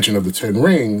 Legend of the Ten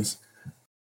Rings,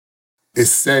 it's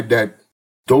said that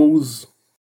those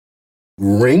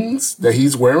rings that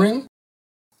he's wearing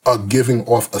are giving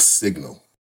off a signal.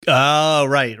 Oh,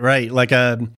 right. Like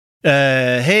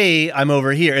hey, I'm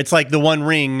over here. It's like the One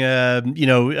Ring,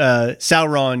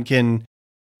 Sauron can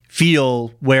feel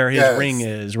where his ring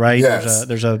is, right? Yes.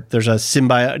 There's a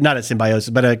not a symbiosis,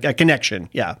 but a connection.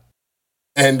 Yeah.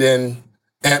 And then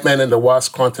Ant-Man and the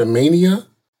Wasp: Quantumania,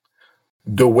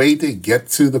 the way they get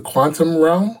to the quantum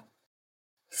realm,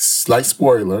 slight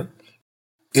spoiler,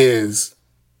 is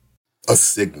a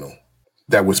signal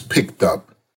that was picked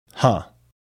up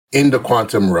in the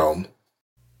quantum realm.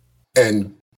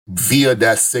 And via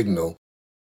that signal,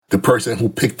 the person who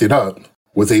picked it up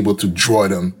was able to draw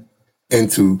them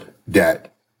into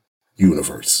that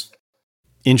universe.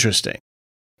 Interesting.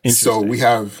 So we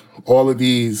have all of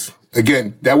these.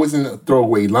 Again, that wasn't a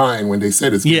throwaway line when they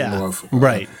said it's getting off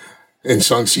right. in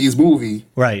Shang-Chi's movie.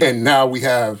 Right. And now we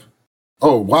have,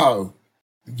 oh, wow,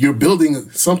 you're building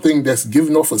something that's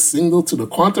giving off a signal to the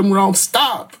quantum realm.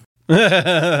 Stop.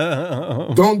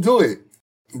 Don't do it.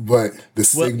 But the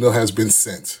signal has been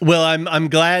sent. Well, I'm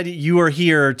glad you are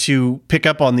here to pick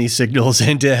up on these signals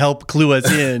and to help clue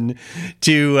us in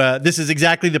to this is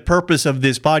exactly the purpose of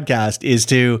this podcast, is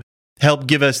to help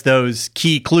give us those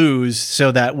key clues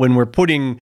so that when we're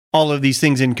putting all of these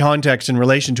things in context in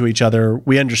relation to each other,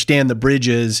 we understand the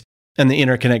bridges and the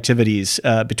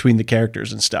interconnectivities between the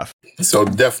characters and stuff. So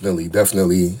definitely,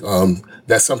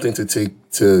 that's something to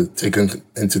take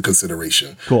into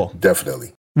consideration. Cool.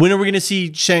 Definitely. When are we going to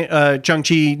see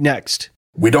Shang-Chi next?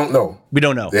 We don't know.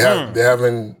 They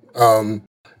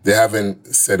haven't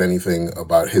said anything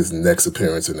about his next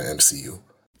appearance in the MCU.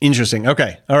 Interesting.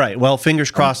 Okay. All right. Well, fingers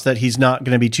crossed that he's not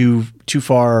going to be too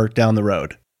far down the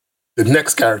road. The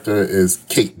next character is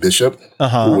Kate Bishop,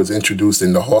 who was introduced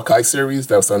in the Hawkeye series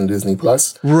that was on Disney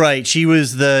Plus. Right. She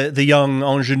was the young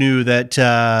ingenue that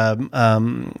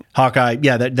Hawkeye,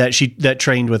 that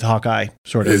trained with Hawkeye,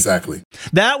 sort of. Exactly.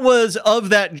 That was of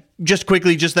that. Just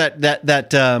quickly, just that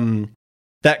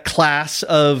class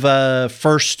of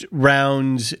first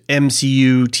round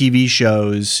MCU TV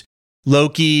shows.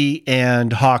 Loki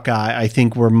and Hawkeye, I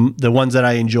think, were the ones that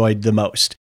I enjoyed the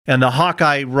most. And the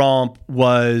Hawkeye romp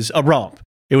was a romp.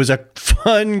 It was a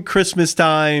fun Christmas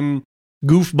time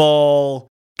goofball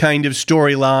kind of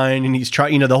storyline. And he's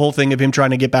trying, the whole thing of him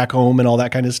trying to get back home and all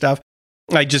that kind of stuff.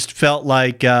 I just felt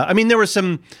like, there were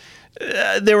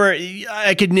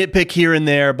I could nitpick here and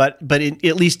there, but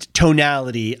at least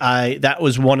tonality, that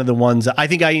was one of the ones I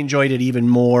think I enjoyed it even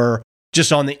more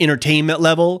just on the entertainment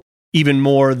level. Even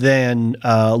more than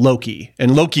Loki.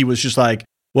 And Loki was just like,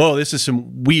 whoa, there's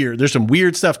some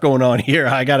weird stuff going on here.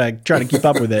 I got to try to keep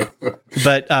up with it.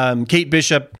 But Kate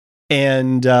Bishop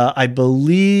and I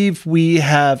believe we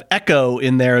have Echo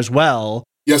in there as well.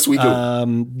 Yes, we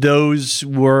do. Those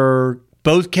were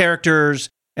both characters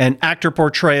and actor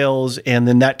portrayals, and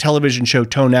then that television show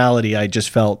tonality, I just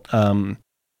felt I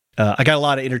got a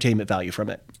lot of entertainment value from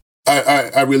it.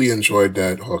 I really enjoyed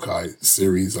that Hawkeye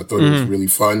series. I thought it was really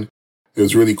fun. It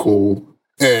was really cool.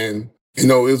 And, it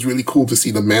was really cool to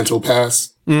see the mantle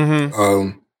pass.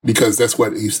 Because that's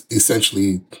what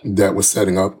essentially that was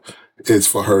setting up, is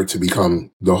for her to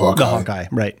become the Hawkeye,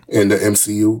 right, in the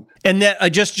MCU. And that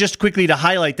just quickly to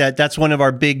highlight that's one of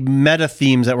our big meta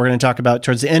themes that we're going to talk about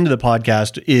towards the end of the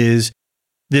podcast, is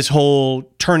this whole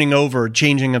turning over,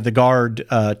 changing of the guard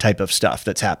type of stuff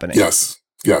that's happening. Yes.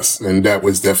 And that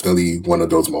was definitely one of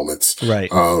those moments.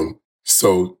 Right.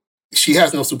 So she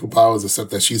has no superpowers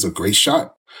except that she's a great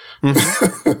shot.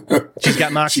 She's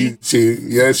got moxie.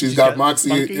 She's got moxie,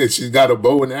 funky. And she's got a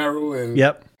bow and arrow, and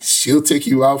she'll take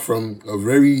you out from a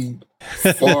very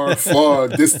far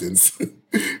distance.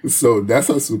 So that's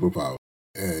her superpower.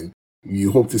 And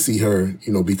you hope to see her,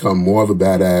 become more of a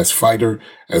badass fighter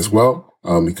as well,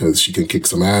 because she can kick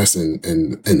some ass in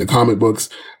the comic books.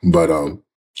 But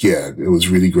it was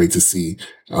really great to see.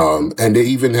 And they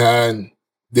even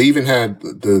had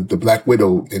the Black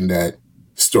Widow in that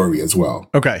story as well.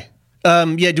 Okay.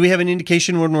 Do we have an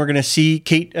indication when we're going to see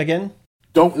Kate again?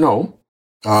 Don't know.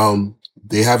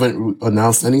 They haven't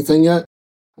announced anything yet.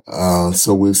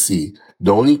 So we'll see.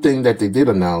 The only thing that they did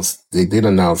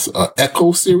announce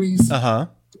Echo series.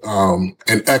 And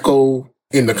Echo,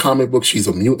 in the comic book, she's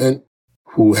a mutant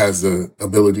who has the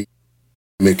ability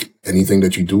to make anything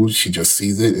that you do. She just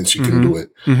sees it and she can do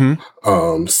it.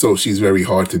 So she's very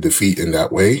hard to defeat in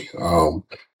that way.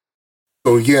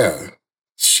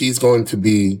 She's going to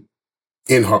be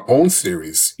in her own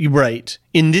series. Right.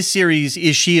 In this series,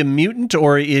 is she a mutant,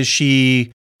 or is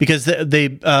she, because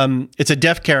they it's a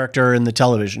deaf character in the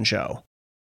television show?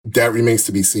 That remains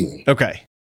to be seen. Okay.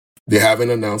 They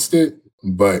haven't announced it,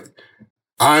 but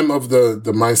I'm of the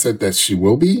mindset that she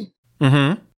will be.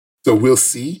 So we'll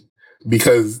see,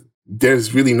 because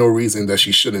there's really no reason that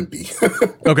she shouldn't be.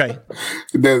 Okay.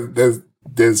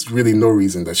 There's really no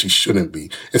reason that she shouldn't be,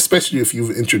 especially if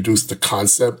you've introduced the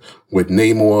concept with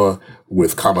Namor,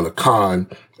 with Kamala Khan.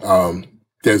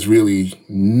 There's really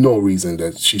no reason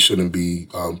that she shouldn't be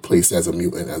placed as a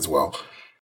mutant as well.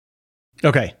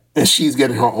 Okay. And she's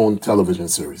getting her own television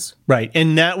series. Right.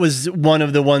 And that was one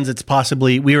of the ones that's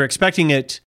possibly, we were expecting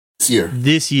it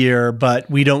this year, but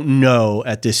we don't know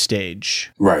at this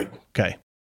stage. Right. Okay.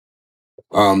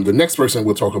 The next person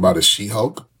we'll talk about is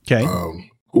She-Hulk. Okay.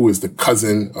 Who is the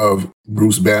cousin of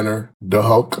Bruce Banner, the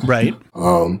Hulk. Right.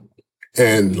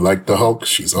 And like the Hulk,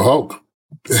 she's a Hulk.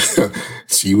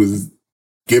 She was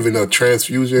given a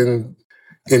transfusion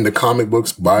in the comic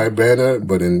books by Banner,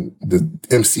 but in the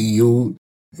MCU,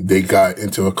 they got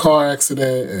into a car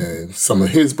accident and some of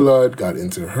his blood got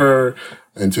into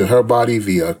her body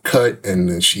via a cut, and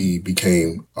then she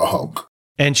became a Hulk.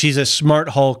 And she's a smart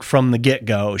Hulk from the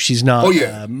get-go. She's not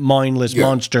a mindless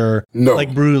monster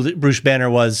like Bruce Banner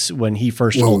was when he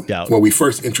first hulked out. When we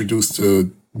first introduced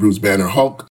to Bruce Banner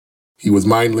Hulk, he was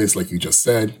mindless, like you just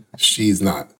said. She's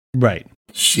not. Right.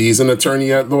 She's an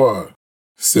attorney at law,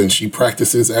 since she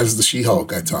practices as the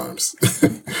She-Hulk at times.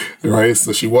 Right?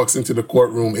 So she walks into the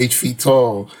courtroom 8 feet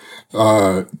tall,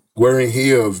 wearing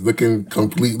heels, looking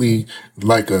completely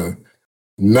like a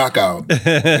knockout.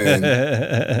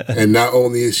 And not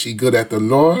only is she good at the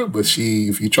law, but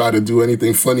if you try to do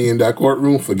anything funny in that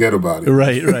courtroom, forget about it.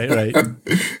 Right.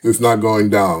 It's not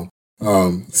going down.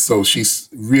 So she's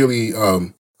really,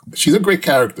 she's a great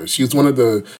character. She's one of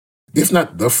the, if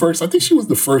not the first, I think she was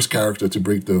the first character to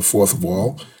break the fourth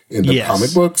wall in the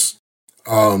comic books.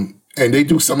 And they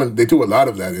do a lot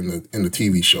of that in the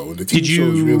TV show. The TV show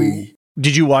is really.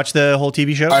 Did you watch the whole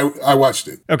TV show? I watched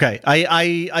it. Okay.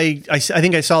 I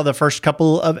think I saw the first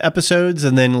couple of episodes,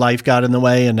 and then life got in the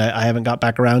way, and I haven't got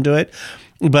back around to it.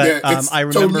 But I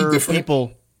remember totally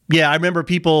people. Yeah, I remember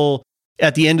people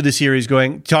at the end of the series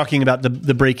talking about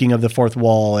the breaking of the fourth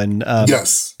wall, and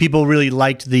people really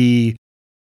liked the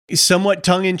somewhat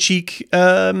tongue-in-cheek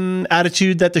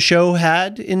attitude that the show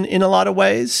had in a lot of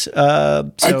ways. I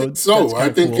think so. I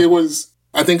think it was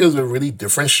a really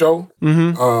different show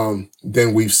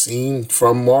than we've seen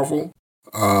from Marvel.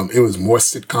 It was more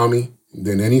sitcom-y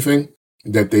than anything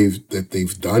that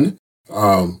they've done.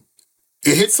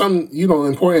 It hit some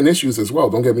important issues as well.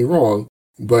 Don't get me wrong,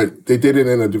 but they did it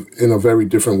in a very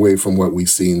different way from what we've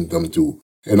seen them do,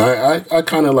 and I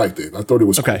kind of liked it. I thought it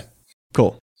was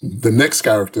cool. The next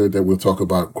character that we'll talk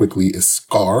about quickly is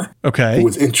Scar, who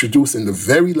was introduced in the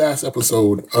very last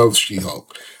episode of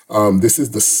She-Hulk. This is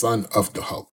the son of the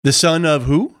Hulk. The son of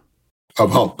who?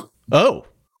 Of Hulk. Oh.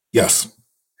 Yes.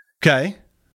 Okay.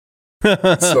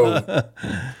 So,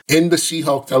 in the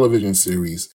She-Hulk television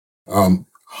series,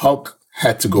 Hulk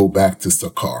had to go back to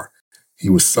Sakaar. He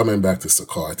was summoned back to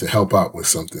Sakaar to help out with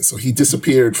something. So he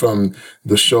disappeared from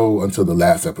the show until the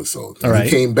last episode. All right.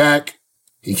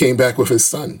 He came back with his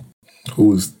son,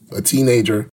 who's a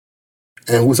teenager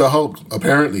and who's a Hulk,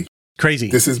 apparently.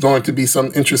 Crazy. This is going to be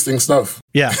some interesting stuff.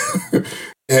 Yeah.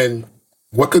 And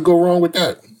what could go wrong with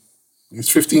that?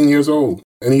 He's 15 years old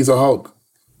and he's a Hulk.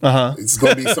 It's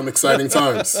going to be some exciting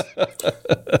times.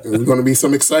 There's going to be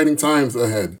some exciting times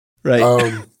ahead.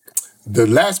 Right. The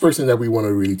last person that we want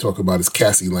to really talk about is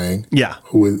Cassie Lang. Yeah.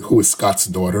 Who is Scott's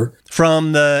daughter.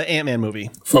 From the Ant-Man movie.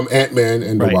 From Ant-Man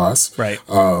and the Wasp. Right.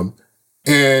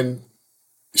 And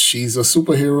she's a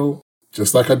superhero,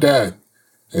 just like her dad.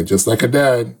 And just like her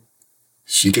dad,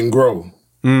 she can grow.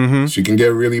 Mm-hmm. She can get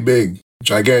really big,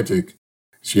 gigantic.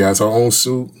 She has her own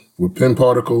suit with pin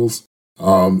particles,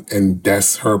 and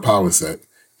that's her power set.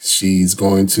 She's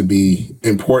going to be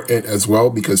important as well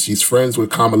because she's friends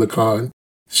with Kamala Khan.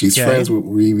 She's friends with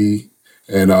Riri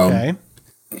and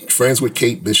friends with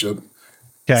Kate Bishop.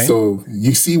 Okay. So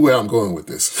you see where I'm going with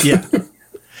this. Yeah.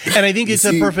 And I think it's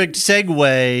a perfect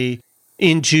segue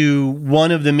into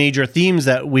one of the major themes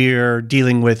that we're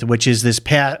dealing with, which is this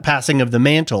passing of the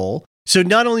mantle. So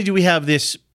not only do we have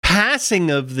this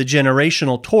passing of the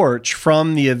generational torch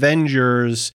from the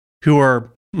Avengers, who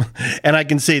are, and I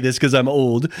can say this because I'm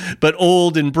old, but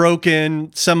old and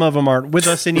broken. Some of them aren't with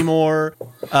us anymore.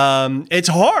 It's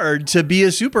hard to be a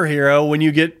superhero when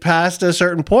you get past a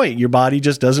certain point. Your body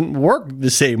just doesn't work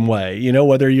the same way,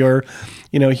 whether you're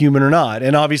human or not.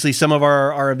 And obviously some of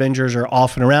our Avengers are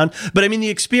off and around. But I mean, the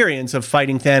experience of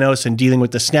fighting Thanos and dealing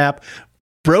with the snap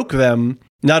broke them,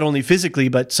 not only physically,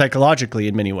 but psychologically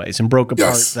in many ways, and broke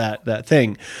apart that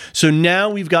thing. So now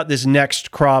we've got this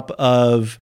next crop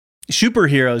of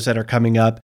superheroes that are coming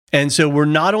up. And so we're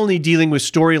not only dealing with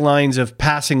storylines of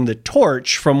passing the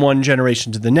torch from one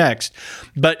generation to the next,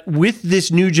 but with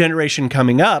this new generation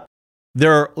coming up,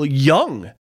 they're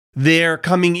young. They're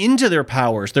coming into their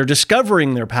powers. They're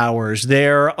discovering their powers.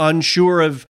 They're unsure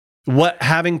of what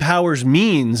having powers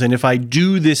means. And if I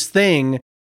do this thing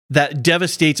that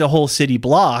devastates a whole city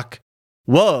block,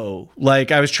 whoa,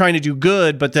 like I was trying to do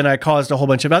good, but then I caused a whole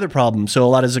bunch of other problems. So a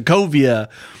lot of Sokovia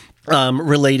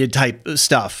related type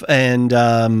stuff. And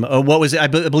what was it? I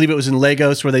believe it was in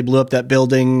Lagos where they blew up that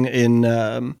building in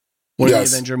one of the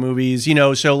Avenger movies.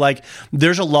 So like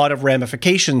there's a lot of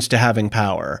ramifications to having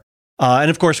power. And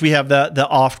of course, we have the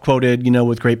oft-quoted,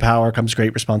 with great power comes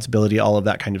great responsibility, all of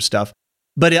that kind of stuff.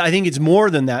 But I think it's more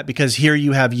than that because here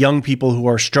you have young people who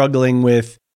are struggling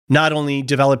with not only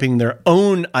developing their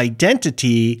own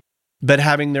identity, but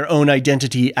having their own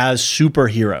identity as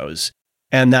superheroes.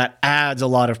 And that adds a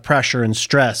lot of pressure and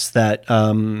stress that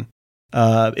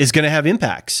is going to have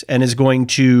impacts and is going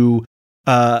to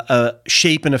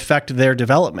shape and affect their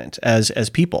development as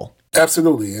people.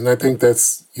 Absolutely. And I think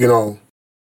that's,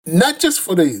 not just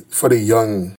for the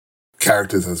young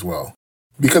characters as well,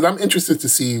 because I'm interested to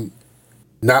see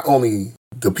not only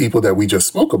the people that we just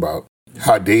spoke about,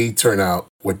 how they turn out,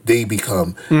 what they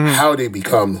become, how they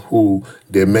become who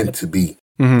they're meant to be,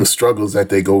 the struggles that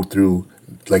they go through,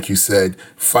 like you said,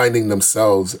 finding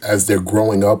themselves as they're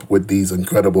growing up with these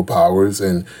incredible powers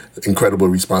and incredible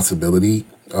responsibility.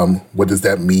 What does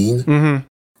that mean?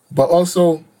 But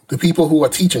also the people who are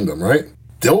teaching them, right?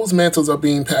 Those mantles have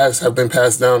been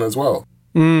passed down as well.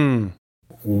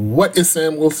 What is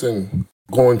Sam Wilson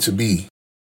going to be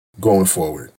going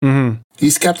forward?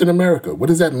 He's Captain America. What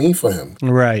does that mean for him?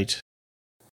 Right.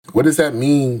 What does that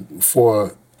mean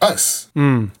for us?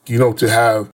 To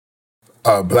have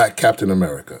a Black Captain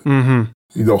America,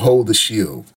 hold the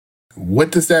shield. What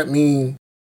does that mean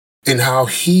in how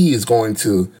he is going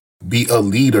to be a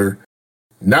leader,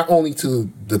 not only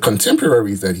to the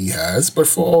contemporaries that he has, but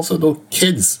for also the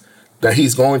kids that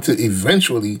he's going to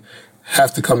eventually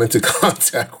have to come into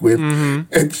contact with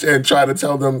and try to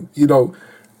tell them,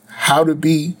 how to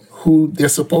be who they're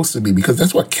supposed to be, because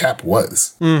that's what Cap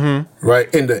was,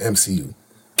 right, in the MCU.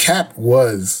 Cap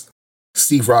was,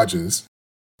 Steve Rogers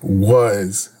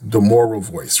was the moral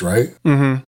voice, right?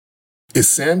 Is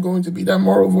Sam going to be that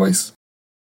moral voice?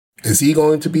 Is he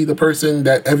going to be the person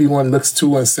that everyone looks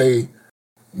to and say,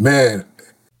 man,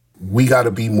 we got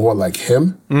to be more like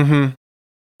him?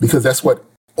 Because that's what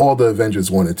all the Avengers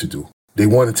wanted to do. They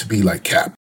wanted to be like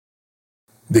Cap.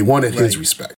 They wanted his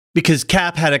respect. Because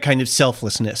Cap had a kind of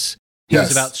selflessness. He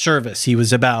was about service. He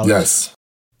was about,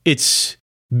 it's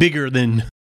bigger than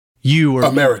you or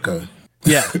America.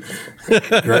 Yeah.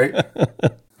 Right?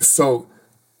 So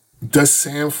does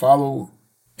Sam follow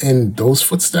in those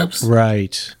footsteps?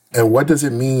 Right. And what does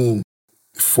it mean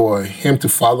for him to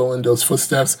follow in those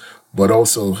footsteps, but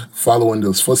also follow in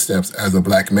those footsteps as a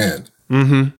Black man?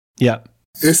 Yeah.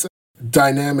 It's a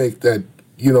dynamic that,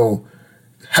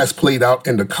 has played out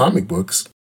in the comic books.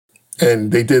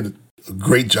 And they did a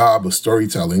great job of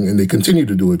storytelling, and they continue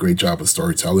to do a great job of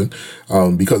storytelling,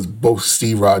 because both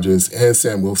Steve Rogers and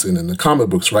Sam Wilson in the comic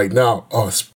books right now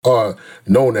are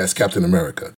known as Captain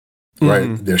America,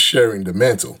 right? They're sharing the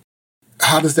mantle.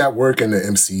 How does that work in the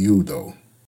MCU, though?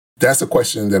 That's a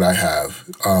question that I have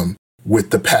with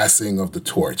the passing of the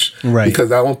torch, right?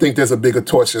 Because I don't think there's a bigger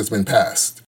torch that's been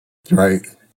passed, right?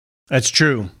 That's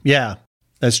true. Yeah,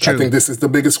 that's true. I think this is the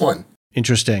biggest one.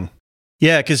 Interesting.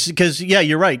 Yeah, because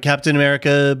you're right. Captain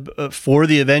America for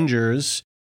the Avengers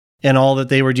and all that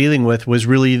they were dealing with was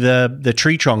really the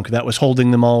tree trunk that was holding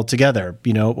them all together.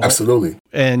 Absolutely.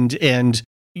 And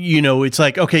it's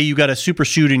like, okay, you got a super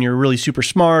suit and you're really super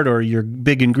smart, or you're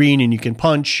big and green and you can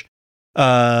punch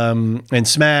and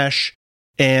smash,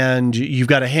 and you've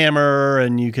got a hammer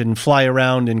and you can fly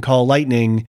around and call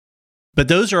lightning. But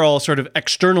those are all sort of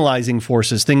externalizing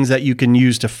forces, things that you can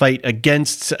use to fight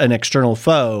against an external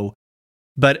foe.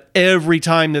 But every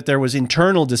time that there was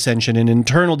internal dissension and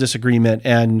internal disagreement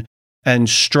and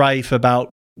strife about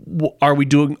what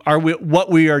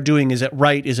we are doing, is it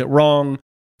right? Is it wrong?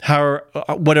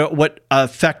 What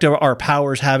effect are our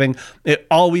powers having? It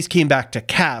always came back to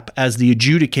Cap as the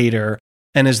adjudicator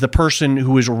and as the person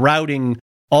who was routing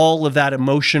all of that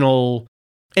emotional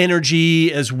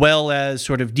energy, as well as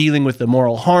sort of dealing with the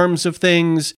moral harms of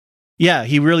things. Yeah,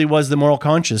 he really was the moral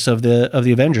conscience of the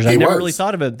Avengers. I never really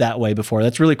thought of it that way before.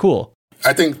 That's really cool.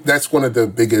 I think that's one of the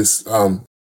biggest,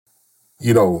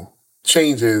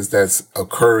 changes that's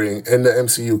occurring in the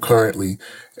MCU currently,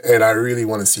 and I really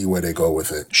want to see where they go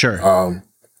with it. Sure.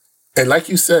 And like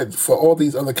you said, for all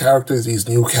these other characters, these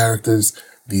new characters,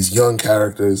 these young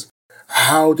characters,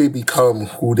 how they become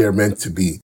who they're meant to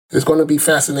be. It's going to be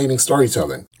fascinating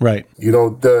storytelling. Right.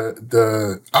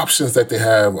 The options that they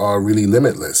have are really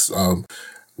limitless.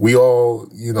 We all,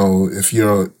 if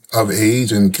you're of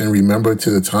age and can remember to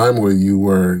the time where you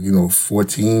were,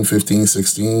 14, 15,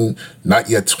 16, not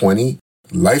yet 20,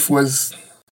 life was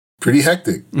pretty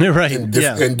hectic. Right. In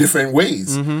different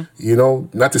ways.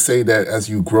 Not to say that as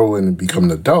you grow and become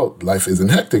an adult, life isn't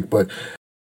hectic, but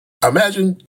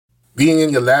imagine being in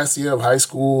your last year of high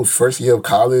school, first year of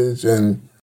college, and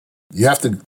you have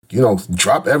to,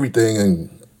 drop everything and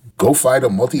go fight a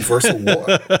multiversal war.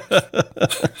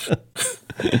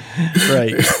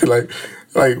 Right.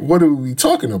 like, what are we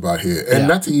talking about here? And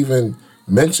not to even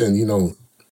mention,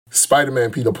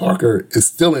 Spider-Man Peter Parker is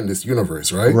still in this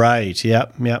universe, right? Right.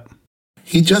 Yep.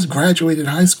 He just graduated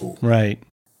high school. Right.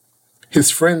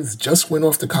 His friends just went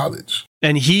off to college.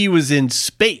 And he was in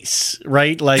space,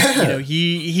 right? Like,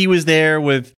 he was there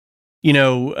with,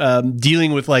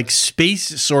 dealing with like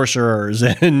space sorcerers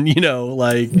and,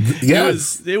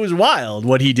 Yes. it was wild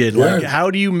what he did. Yeah. Like, how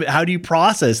do you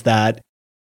process that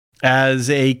as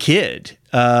a kid?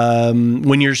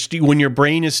 When your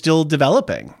brain is still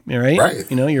developing, right? Right.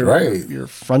 Your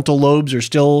frontal lobes are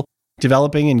still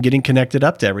developing and getting connected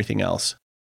up to everything else.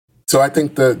 So I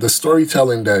think the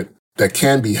storytelling that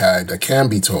can be had, that can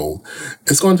be told,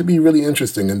 is going to be really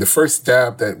interesting. And the first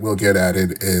stab that we'll get at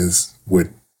it is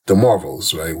with the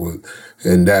Marvels, right?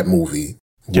 In that movie,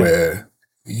 where,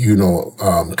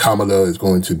 Kamala is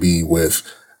going to be with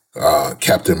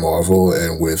Captain Marvel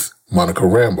and with Monica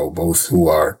Rambeau, both who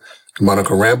are,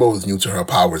 Monica Rambeau is new to her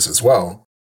powers as well.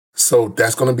 So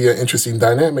that's going to be an interesting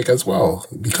dynamic as well,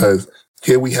 because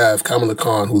here we have Kamala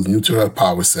Khan, who's new to her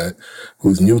power set,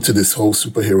 who's new to this whole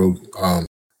superhero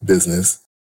business,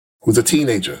 who's a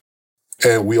teenager.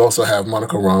 And we also have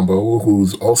Monica Rambeau,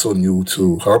 who's also new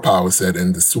to her power set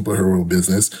in the superhero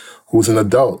business, who's an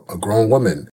adult, a grown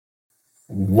woman.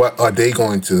 What are they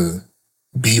going to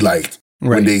be like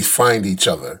when they find each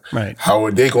other? Right. How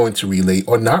are they going to relate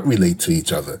or not relate to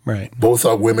each other? Right. Both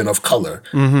are women of color.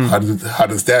 Mm-hmm. How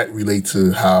does that relate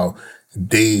to how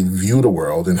they view the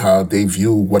world and how they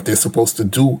view what they're supposed to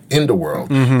do in the world?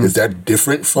 Mm-hmm. Is that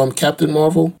different from Captain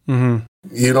Marvel? Mm-hmm.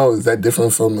 Is that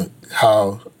different from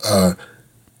how a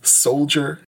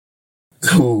soldier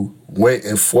who went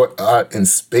and fought out in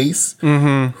space,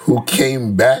 who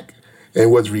came back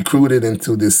and was recruited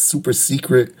into this super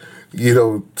secret,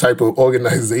 type of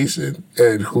organization,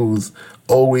 and who's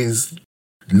always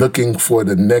looking for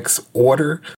the next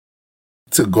order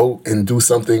to go and do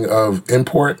something of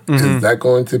import? Is that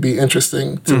going to be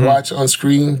interesting to watch on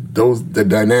screen? The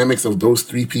dynamics of those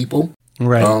three people?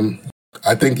 Right.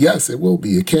 I think, yes, it will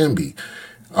be. It can be.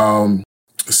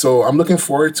 So I'm looking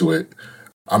forward to it.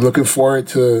 I'm looking forward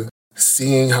to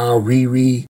seeing how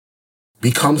Riri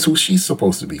becomes who she's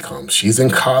supposed to become. She's in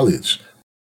college.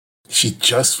 She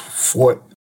just fought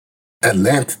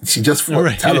She just fought.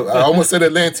 Right. I almost said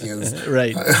Atlanteans.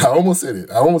 Right. I almost said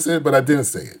it, but I didn't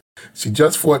say it. She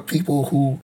just fought people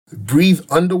who breathe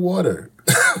underwater.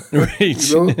 Right.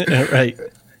 Right.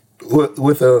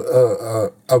 With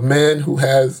a man who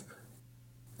has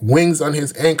wings on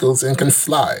his ankles and can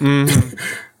fly.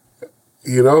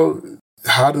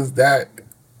 How does that?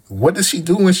 What does she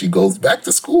do when she goes back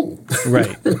to school?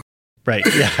 Right. Right.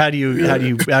 Yeah. How do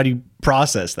you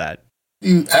process that?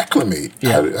 You acclimate.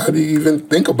 Yeah. How do you even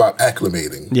think about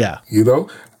acclimating? Yeah.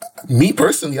 Me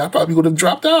personally, I probably would have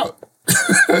dropped out.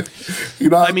 I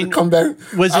would have come back.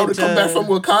 I would have come back from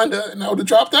Wakanda, and I would have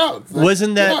dropped out.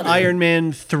 Wasn't that Iron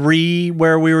Man 3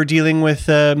 where we were dealing with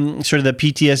sort of the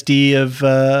PTSD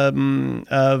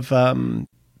of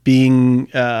being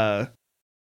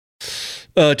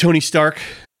Tony Stark?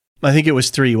 I think it was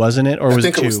 3, wasn't it? Or was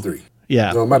it 2? It was 3.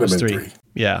 Yeah. No, it might have been 3.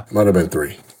 Yeah. It might have been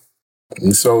 3.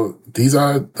 And so these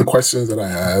are the questions that I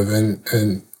have.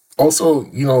 And also,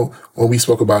 when we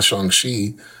spoke about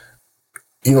Shang-Chi,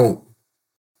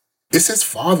 it's his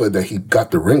father that he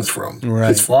got the rings from. Right.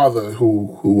 His father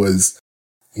who was,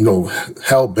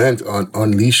 hell-bent on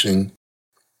unleashing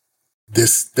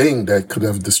this thing that could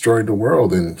have destroyed the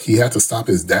world. And he had to stop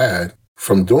his dad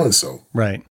from doing so.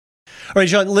 Right. All right,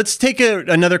 Jean, let's take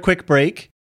another quick break.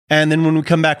 And then when we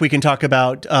come back, we can talk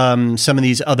about some of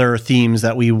these other themes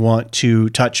that we want to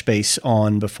touch base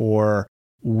on before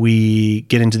we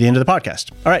get into the end of the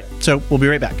podcast. All right, so we'll be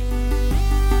right back.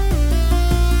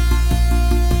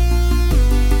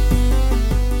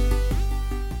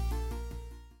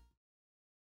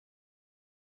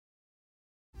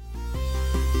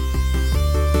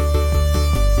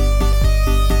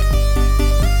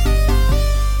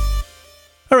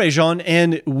 All right, Jean,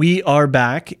 and we are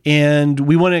back, and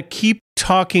we want to keep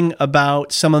talking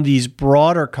about some of these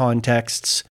broader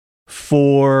contexts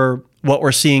for what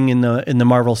we're seeing in the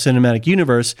Marvel Cinematic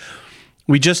Universe.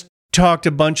 We just talked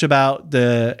a bunch about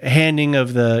the handing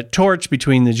of the torch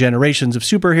between the generations of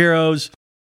superheroes,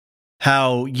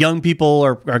 how young people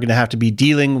are going to have to be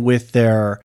dealing with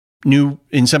their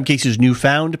in some cases,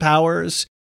 newfound powers,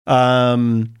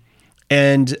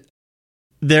 and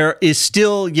there is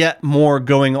still yet more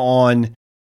going on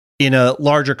in a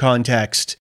larger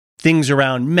context, things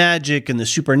around magic and the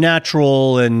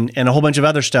supernatural and a whole bunch of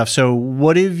other stuff. So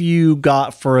what have you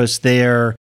got for us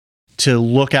there to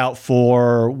look out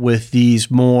for with these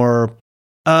more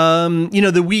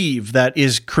The weave that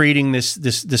is creating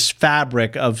this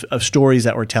fabric of stories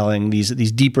that we're telling,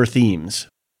 these deeper themes?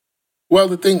 Well,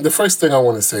 the first thing I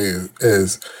want to say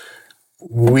is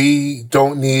we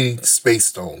don't need space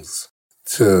stones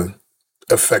to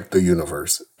affect the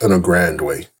universe in a grand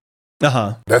way.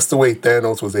 Uh-huh. That's the way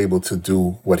Thanos was able to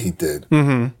do what he did.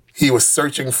 Mm-hmm. He was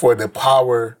searching for the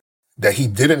power that he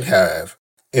didn't have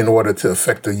in order to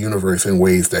affect the universe in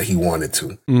ways that he wanted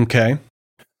to. Okay.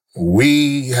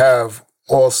 We have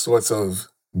all sorts of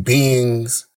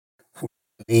beings who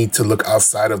need to look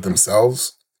outside of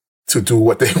themselves to do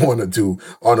what they want to do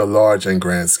on a large and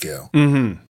grand scale.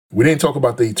 Mm-hmm. We didn't talk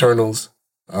about the Eternals,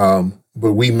 but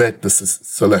we met the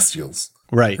Celestials.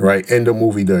 Right. In the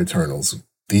movie The Eternals.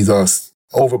 These are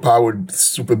overpowered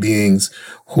super beings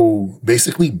who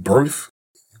basically birth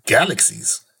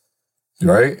galaxies,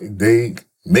 right? They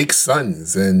make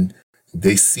suns and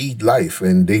they seed life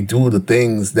and they do the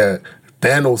things that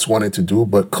Thanos wanted to do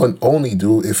but couldn't only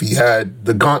do if he had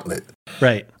the gauntlet.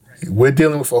 Right. We're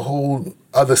dealing with a whole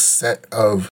other set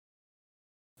of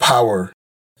power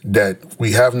that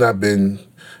we have not been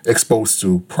exposed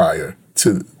to prior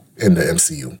to in the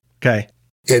MCU. Okay.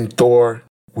 In Thor,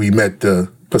 we met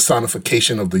the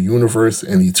personification of the universe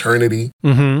and eternity.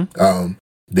 Mm-hmm.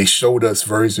 They showed us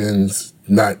versions,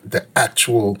 not the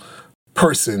actual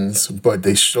persons, but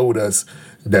they showed us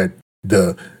that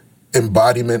the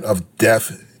embodiment of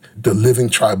death, the living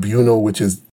tribunal, which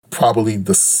is probably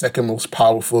the second most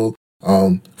powerful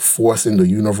force in the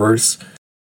universe,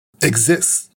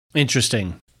 exists.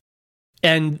 Interesting.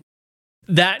 And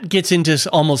that gets into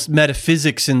almost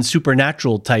metaphysics and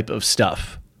supernatural type of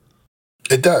stuff.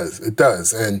 It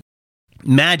does. And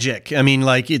magic. I mean,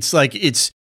 there's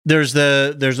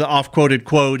the oft-quoted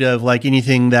quote of like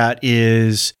anything that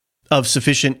is of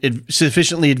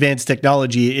sufficiently advanced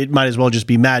technology, it might as well just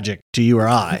be magic to you or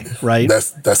I, right?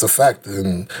 That's a fact,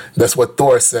 and that's what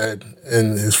Thor said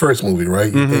in his first movie,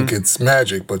 right? You think it's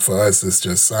magic, but for us, it's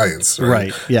just science,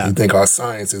 right? Yeah. You think our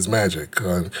science is magic,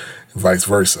 vice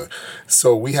versa.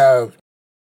 So we have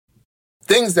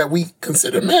things that we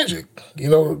consider magic. You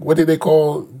know, what did they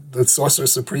call the Sorcerer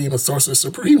Supreme a Sorcerer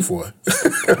Supreme for?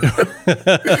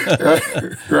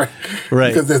 right.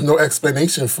 Because there's no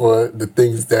explanation for the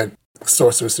things that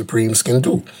Sorcerer Supremes can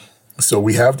do. So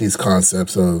we have these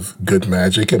concepts of good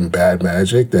magic and bad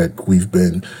magic that we've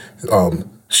been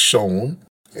shown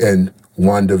in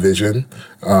WandaVision.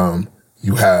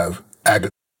 You have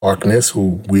Agatha Harkness,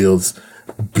 who wields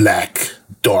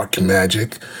dark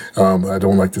magic. I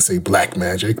don't like to say black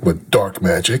magic, but dark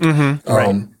magic.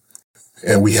 Right.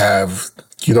 And we have,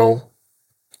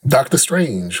 Doctor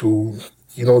Strange, who,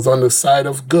 is on the side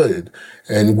of good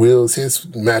and wields his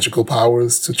magical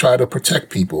powers to try to protect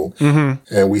people.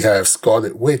 And we have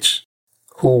Scarlet Witch,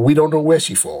 who we don't know where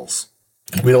she falls.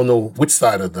 We don't know which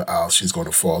side of the aisle she's going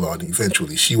to fall on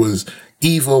eventually. She was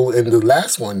evil in the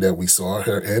last one that we saw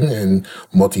her in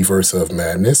Multiverse of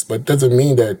Madness, but doesn't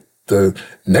mean that the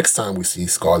next time we see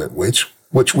Scarlet Witch,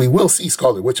 which we will see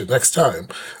Scarlet Witch the next time,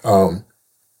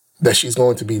 that she's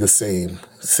going to be the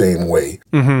same way.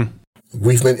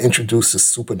 We've been introduced to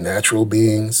supernatural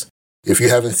beings. If you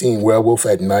haven't seen Werewolf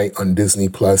at Night on Disney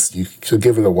Plus, you should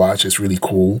give it a watch. It's really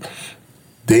cool.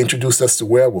 They introduced us to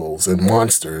werewolves and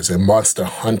monsters and monster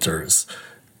hunters.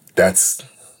 That's,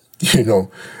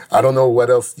 I don't know what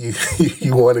else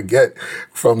you want to get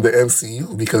from the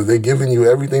MCU, because they're giving you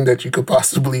everything that you could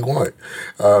possibly want.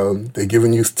 They're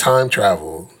giving you time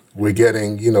travel. We're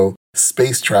getting,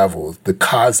 space travel, the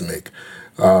cosmic.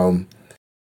 And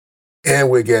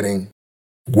we're getting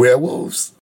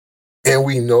werewolves. And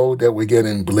we know that we're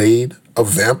getting Blade, a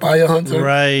vampire hunter.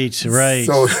 Right.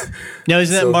 So now,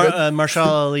 isn't that Marshall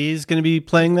Ali is going to be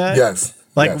playing that? Yes.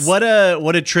 Yes. What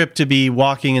a trip to be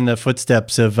walking in the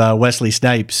footsteps of Wesley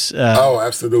Snipes.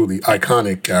 Absolutely.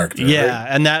 Iconic character. Yeah, right?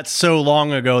 And that's so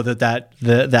long ago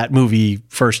that movie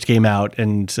first came out,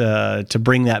 and to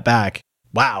bring that back,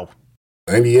 wow.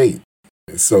 98.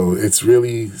 So it's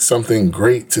really something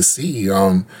great to see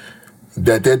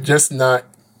that they're just not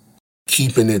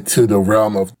keeping it to the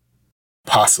realm of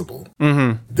possible.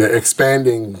 They're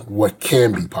expanding what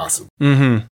can be possible.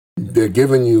 They're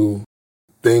giving you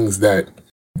things that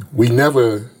we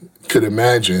never could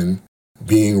imagine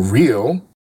being real,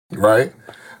 right?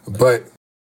 But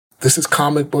this is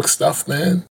comic book stuff,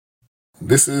 man.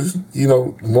 This is,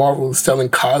 Marvel is telling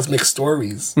cosmic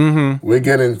stories. We're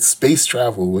getting space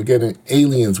travel. We're getting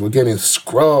aliens. We're getting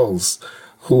Skrulls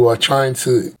who are trying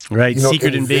to,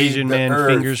 Secret Invasion, man.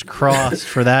 Earth. Fingers crossed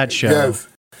for that show.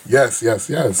 Yes.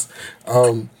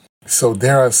 So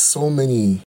there are so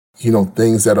many,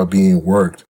 things that are being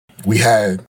worked. We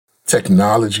had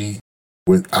technology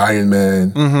with Iron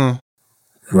Man,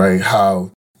 right?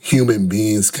 How human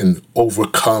beings can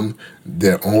overcome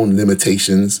their own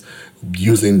limitations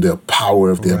using the power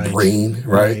of their brain,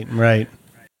 right? Right.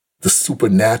 The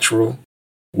supernatural.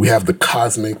 We have the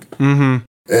cosmic, and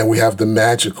we have the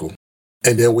magical.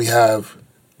 And then we have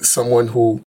someone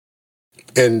who,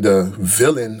 in the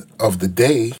villain of the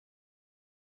day,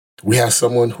 we have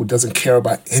someone who doesn't care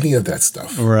about any of that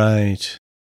stuff. Right.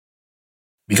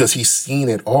 Because he's seen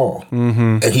it all.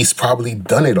 And he's probably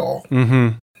done it all.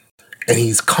 And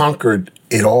he's conquered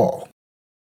it all.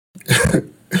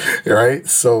 Right?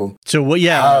 So what?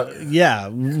 Yeah.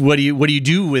 What do you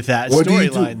do with that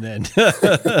storyline then?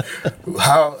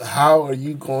 How are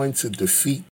you going to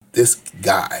defeat this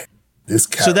guy? This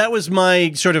character? So that was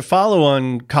my sort of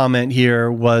follow-on comment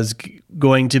here was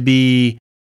going to be,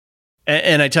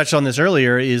 and I touched on this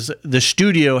earlier, is the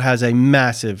studio has a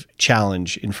massive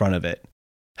challenge in front of it.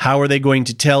 How are they going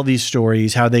to tell these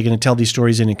stories? How are they going to tell these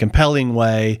stories in a compelling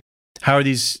way? How are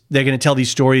they're going to tell these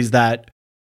stories that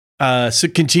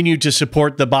continue to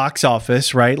support the box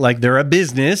office, right? Like they're a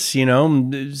business,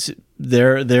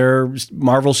 their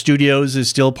Marvel Studios is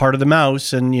still part of the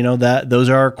mouse, and that those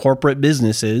are corporate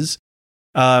businesses.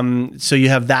 So you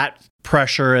have that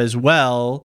pressure as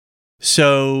well.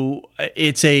 So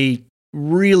it's a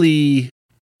really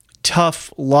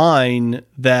tough line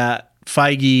that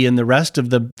Feige and the rest of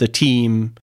the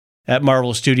team at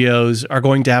Marvel Studios are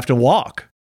going to have to walk,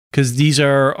 because these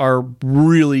are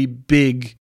really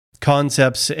big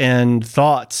concepts and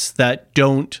thoughts that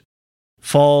don't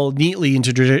fall neatly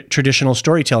into traditional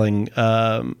storytelling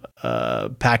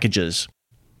packages.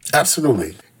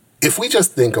 Absolutely. If we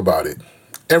just think about it,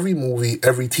 every movie,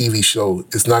 every TV show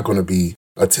is not going to be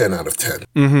a 10 out of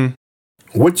 10.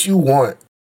 What you want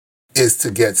is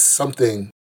to get something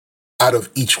out of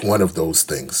each one of those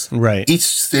things. Right. Each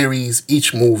series,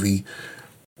 each movie,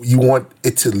 you want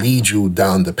it to lead you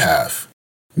down the path.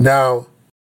 Now,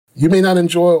 you may not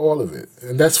enjoy all of it,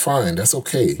 and that's fine. That's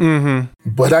okay.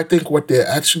 But I think what they're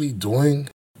actually doing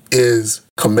is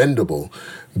commendable,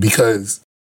 because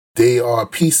they are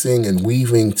piecing and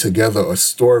weaving together a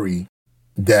story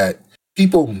that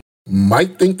people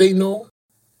might think they know,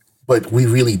 but we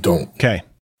really don't. Okay.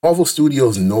 Marvel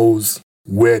Studios knows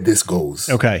where this goes.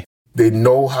 Okay. They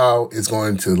know how it's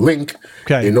going to link.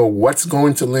 Okay. They know what's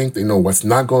going to link. They know what's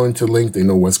not going to link. They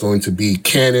know what's going to be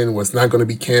canon, what's not going to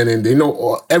be canon. They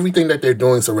know everything that they're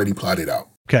doing is already plotted out.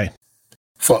 Okay.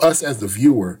 For us as the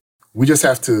viewer, we just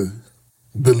have to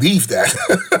believe that.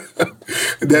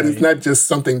 That it's not just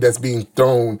something that's being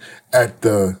thrown at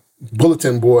the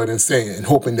bulletin board and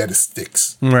hoping that it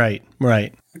sticks. Right.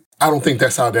 I don't think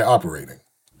that's how they're operating.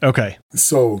 Okay.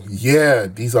 So, yeah,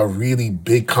 these are really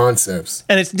big concepts.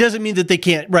 And it doesn't mean that they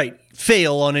can't,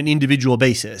 fail on an individual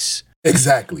basis.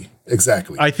 Exactly.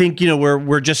 I think,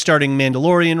 we're just starting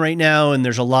Mandalorian right now, and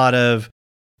there's a lot of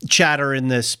chatter in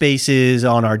the spaces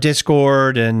on our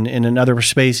Discord and in other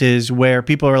spaces where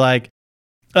people are like,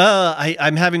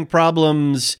 I'm having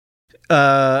problems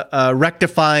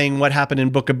rectifying what happened in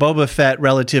Book of Boba Fett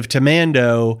relative to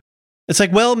Mando. It's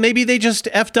like, well, maybe they just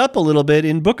effed up a little bit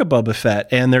in Book of Boba Fett,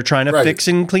 and they're trying to fix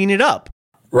and clean it up.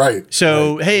 Right.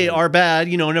 So, hey, our bad,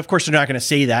 and of course they're not going to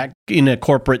say that in a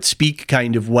corporate speak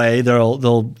kind of way.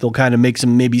 They'll kind of make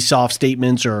some maybe soft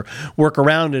statements or work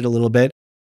around it a little bit.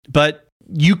 But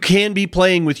you can be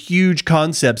playing with huge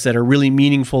concepts that are really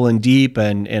meaningful and deep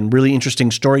and really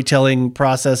interesting storytelling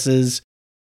processes,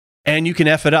 and you can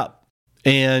F it up.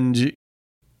 And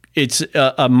it's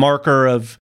a marker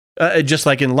of, just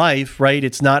like in life, right?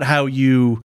 It's not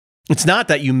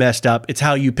that you messed up. It's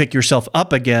how you pick yourself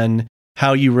up again,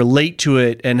 how you relate to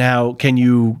it, and how can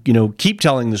you, keep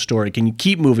telling the story? Can you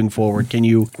keep moving forward? Can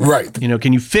you,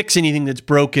 can you fix anything that's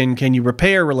broken? Can you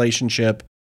repair a relationship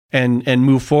and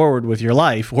move forward with your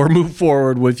life, or move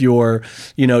forward with your,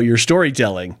 your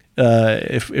storytelling?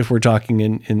 If we're talking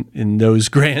in those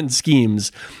grand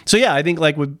schemes. So yeah, I think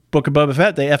like with Book of Boba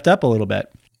Fett, they effed up a little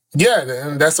bit. Yeah,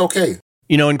 and that's okay.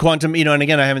 In Quantum, and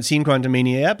again, I haven't seen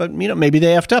Quantumania yet, but maybe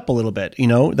they effed up a little bit.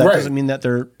 That doesn't mean that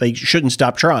they shouldn't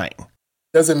stop trying.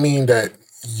 Doesn't mean that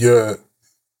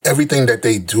everything that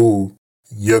they do,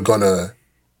 you're gonna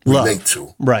relate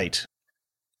to. Right.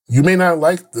 You may not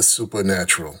like the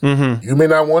supernatural. You may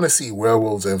not want to see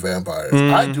werewolves and vampires.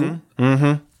 I do.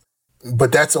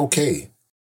 But that's okay,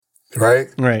 right?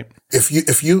 Right.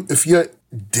 If you're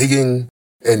digging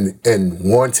and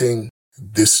wanting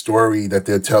this story that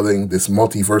they're telling, this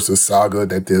multiverse saga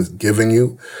that they're giving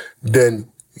you,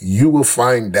 then you will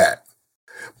find that.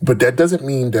 But that doesn't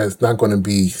mean there's not going to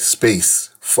be space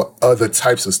for other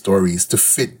types of stories to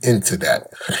fit into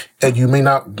that. And you may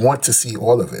not want to see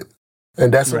all of it.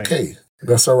 And that's Right. okay.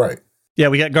 That's all right. Yeah,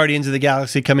 we got Guardians of the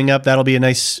Galaxy coming up. That'll be a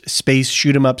nice space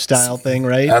shoot 'em up style thing,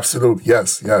 right? Absolutely.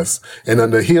 Yes, yes. And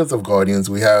on the heels of Guardians,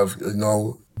 we have,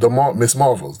 the Miss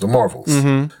Marvels, the Marvels.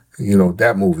 Mm-hmm.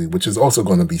 That movie, which is also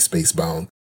going to be space-bound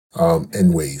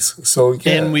in ways. So,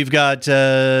 yeah. And we've got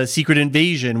Secret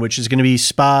Invasion, which is going to be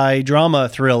spy drama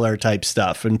thriller type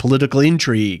stuff and political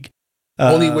intrigue.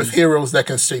 Only with heroes that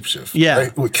can shapeshift. Yeah.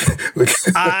 Right?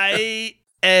 I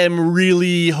am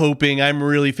really hoping, I'm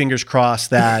really fingers crossed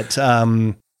that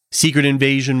Secret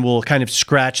Invasion will kind of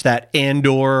scratch that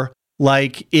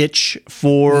Andor-like itch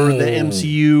for the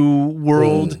MCU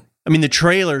world. I mean, the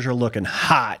trailers are looking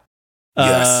hot.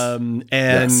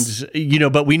 Yes.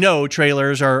 But we know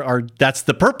trailers are that's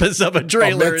the purpose of a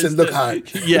trailer. Meant to look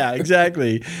hot. Yeah,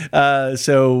 exactly.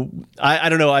 So I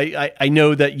don't know. I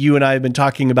know that you and I have been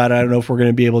talking about it. I don't know if we're going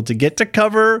to be able to get to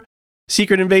cover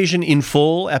Secret Invasion in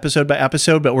full, episode by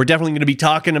episode, but we're definitely going to be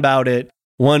talking about it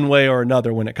one way or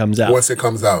another when it comes out. Once it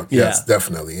comes out, yes,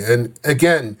 definitely. And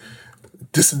again,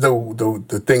 this is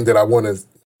the thing that I want to.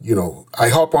 I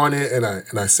harp on it and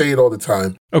I say it all the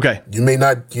time. Okay. You may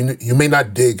not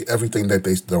dig everything that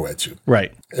they throw at you.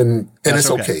 Right. And it's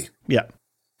okay. Yeah.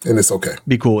 And it's okay.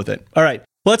 Be cool with it. All right.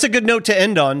 Well, that's a good note to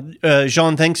end on.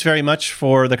 Jean, thanks very much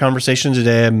for the conversation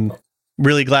today. I'm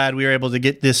really glad we were able to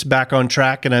get this back on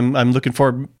track, and I'm looking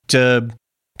forward to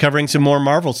covering some more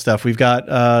Marvel stuff. We've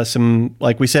got some,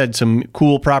 like we said, some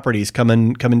cool properties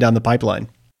coming down the pipeline.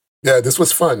 Yeah, this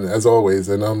was fun, as always,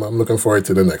 and I'm looking forward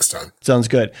to the next time. Sounds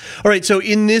good. All right, so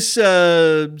in this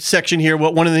section here,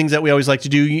 one of the things that we always like to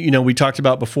do, we talked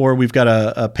about before, we've got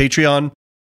a Patreon,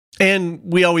 and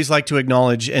we always like to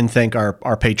acknowledge and thank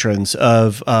our patrons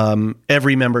of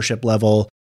every membership level.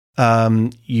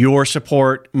 Your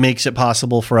support makes it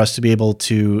possible for us to be able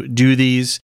to do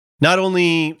these. Not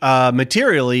only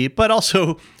materially, but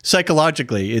also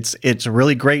psychologically. It's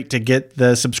really great to get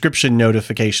the subscription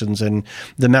notifications and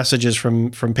the messages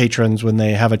from patrons when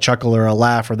they have a chuckle or a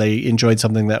laugh or they enjoyed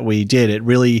something that we did. It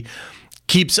really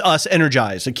keeps us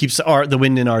energized. It keeps the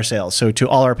wind in our sails. So to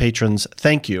all our patrons,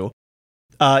 thank you.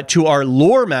 To our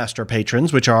Lore Master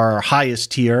patrons, which are our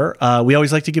highest tier, we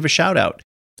always like to give a shout out.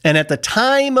 And at the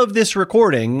time of this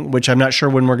recording, which I'm not sure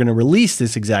when we're going to release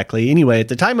this exactly, anyway, at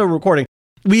the time of recording,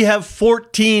 we have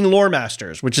 14 Lore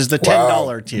Masters, which is the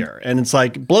 $10 tier. And it's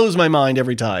like, blows my mind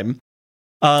every time.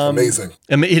 Amazing.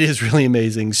 It is really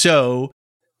amazing. So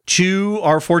to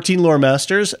our 14 Lore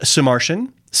Masters,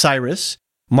 Samartian, Cyrus,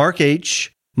 Mark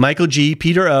H., Michael G.,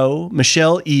 Peter O.,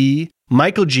 Michelle E.,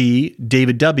 Michael G.,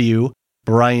 David W.,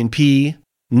 Brian P.,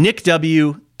 Nick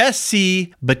W.,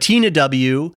 SC, Bettina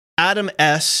W., Adam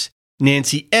S.,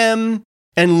 Nancy M.,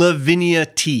 and Lavinia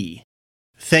T.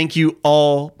 Thank you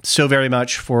all so very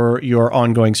much for your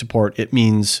ongoing support. It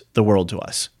means the world to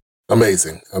us.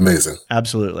 Amazing. Amazing.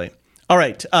 Absolutely. All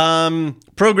right.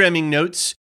 Programming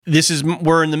notes.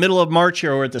 We're in the middle of March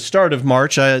here, or at the start of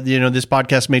March. This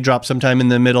podcast may drop sometime in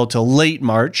the middle to late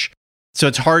March. So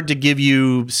it's hard to give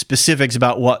you specifics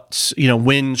about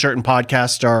when certain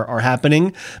podcasts are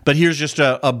happening. But here's just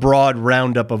a broad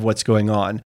roundup of what's going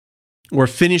on. We're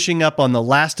finishing up on The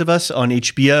Last of Us on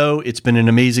HBO. It's been an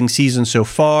amazing season so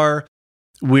far.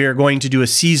 We're going to do a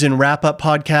season wrap-up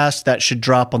podcast that should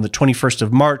drop on the 21st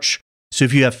of March. So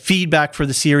if you have feedback for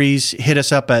the series, hit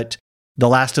us up at The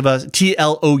Last of Us,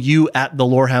 TLOU at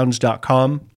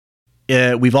thelorehounds.com.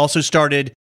 We've also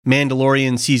started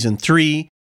Mandalorian Season 3.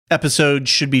 Episodes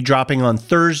should be dropping on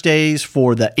Thursdays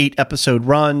for the 8-episode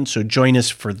run, so join us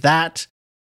for that.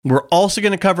 We're also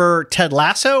going to cover Ted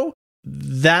Lasso.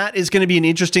 That is going to be an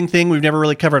interesting thing. We've never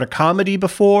really covered a comedy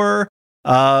before.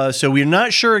 So we're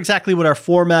not sure exactly what our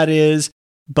format is,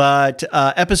 but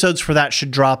episodes for that should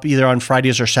drop either on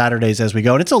Fridays or Saturdays as we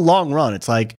go. And it's a long run. It's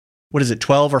like,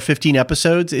 12 or 15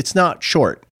 episodes? It's not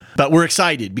short, but we're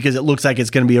excited because it looks like it's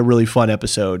going to be a really fun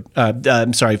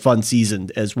fun season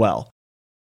as well.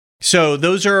 So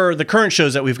those are the current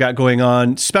shows that we've got going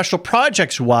on. Special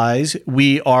projects wise,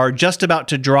 we are just about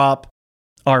to drop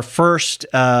our first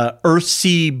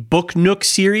Earthsea Book Nook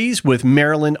series with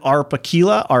Marilyn R.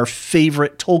 Pakila, our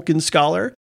favorite Tolkien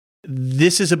scholar.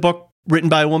 This is a book written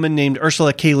by a woman named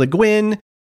Ursula K. Le Guin.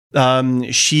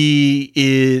 She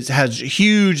has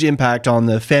huge impact on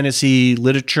the fantasy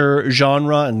literature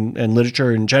genre and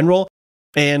literature in general.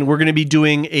 And we're going to be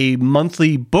doing a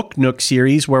monthly Book Nook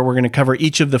series where we're going to cover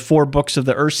each of the 4 books of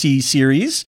the Earthsea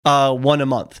series, one a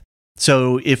month.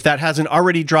 So if that hasn't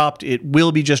already dropped, it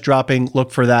will be just dropping. Look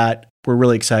for that. We're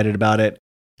really excited about it.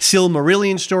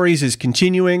 Silmarillion Stories is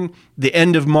continuing. The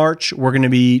end of March,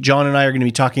 John and I are going to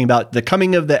be talking about the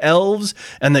coming of the elves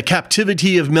and the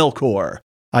captivity of Melkor.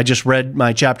 I just read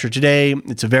my chapter today.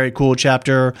 It's a very cool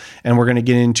chapter, and we're going to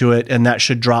get into it, and that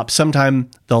should drop sometime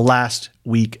the last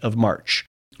week of March.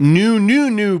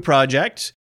 New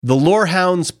project, The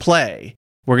Lorehounds Play.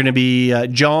 We're going to be,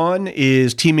 John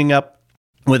is teaming up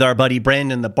with our buddy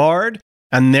Brandon the Bard,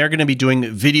 and they're going to be doing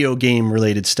video game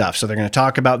related stuff. So they're going to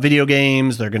talk about video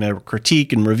games, they're going to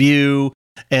critique and review,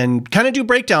 and kind of do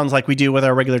breakdowns like we do with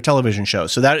our regular television show.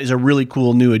 So that is a really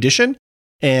cool new addition.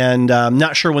 And I'm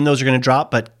not sure when those are going to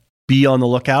drop, but be on the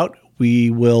lookout.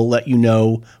 We will let you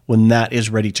know when that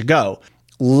is ready to go.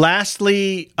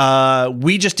 Lastly,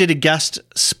 we just did a guest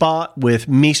spot with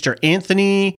Maester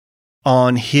Anthony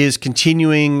on his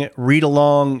continuing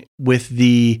read-along with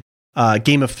the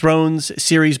Game of Thrones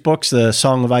series books, the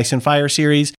Song of Ice and Fire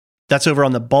series. That's over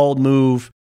on the Bald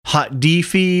Move Hot D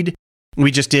feed.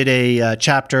 We just did a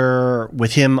chapter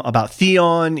with him about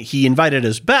Theon. He invited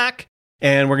us back.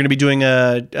 And we're going to be doing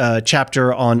a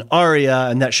chapter on Arya,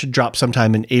 and that should drop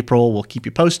sometime in April. We'll keep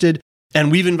you posted.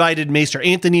 And we've invited Maester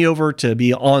Anthony over to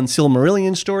be on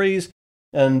Silmarillion Stories,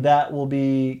 and that will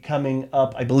be coming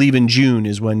up, I believe, in June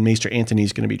is when Maester Anthony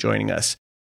is going to be joining us.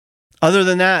 Other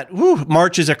than that,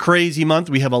 March is a crazy month.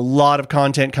 We have a lot of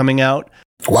content coming out.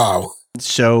 Wow.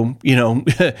 So,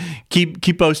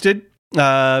 keep posted.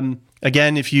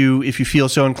 Again, if you feel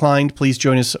so inclined, please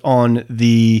join us on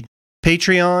the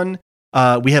Patreon.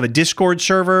 We have a Discord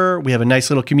server. We have a nice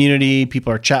little community.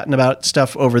 People are chatting about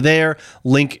stuff over there.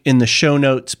 Link in the show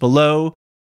notes below.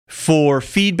 For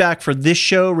feedback for this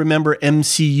show, remember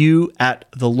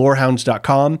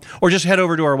mcu@thelorehounds.com, or just head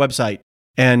over to our website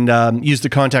and use the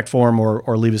contact form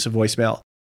or leave us a voicemail.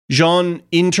 Jean,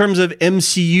 in terms of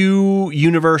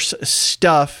MCUniverse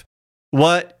stuff,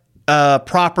 what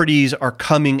properties are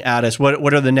coming at us?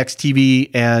 What are the next TV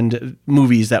and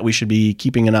movies that we should be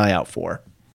keeping an eye out for?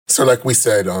 So like we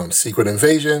said, Secret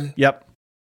Invasion. Yep.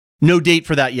 No date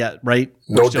for that yet, right?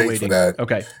 No date for that.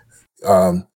 Okay.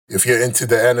 If you're into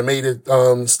the animated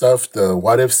stuff, the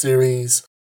What If series,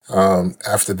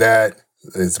 after that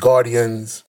is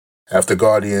Guardians. After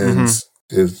Guardians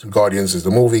is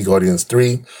the movie, Guardians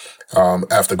 3.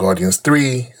 After Guardians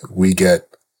 3, we get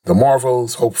the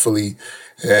Marvels, hopefully.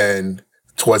 And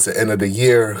towards the end of the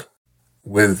year,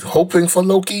 with hoping for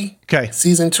Loki. Okay.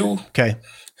 Season 2. Okay.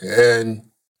 And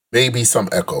maybe some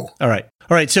Echo. All right.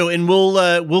 So, and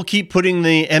we'll keep putting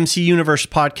the MCUniverse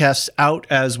podcasts out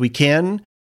as we can.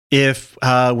 If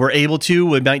we're able to,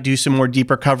 we might do some more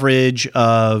deeper coverage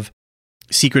of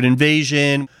Secret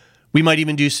Invasion. We might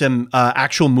even do some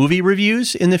actual movie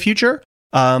reviews in the future.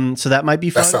 So that might be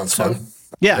fun. That sounds fun.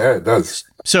 Yeah, it does.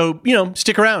 So,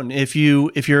 stick around. If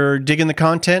you're digging the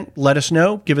content, let us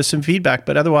know. Give us some feedback.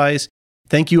 But otherwise,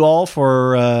 thank you all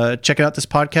for checking out this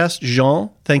podcast. Jean,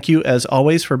 thank you as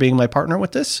always for being my partner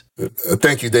with this.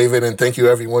 Thank you, David, and thank you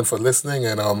everyone for listening,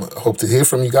 and hope to hear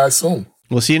from you guys soon.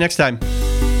 We'll see you next time.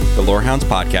 The Lorehounds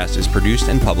podcast is produced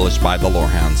and published by The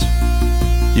Lorehounds.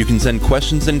 You can send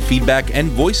questions and feedback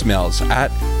and voicemails at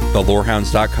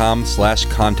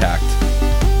thelorehounds.com/contact.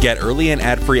 Get early and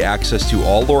ad-free access to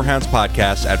all Lorehounds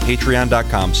podcasts at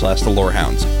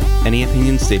patreon.com/thelorehounds. Any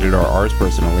opinions stated are ours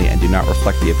personally and do not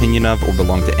reflect the opinion of or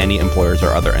belong to any employers or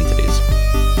other entities.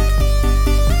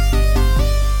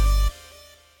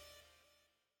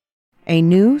 A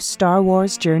new Star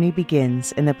Wars journey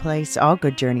begins in the place all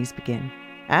good journeys begin.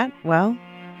 At, well,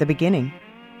 the beginning.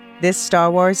 This Star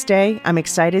Wars Day, I'm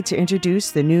excited to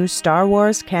introduce the new Star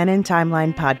Wars Canon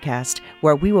Timeline podcast,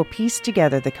 where we will piece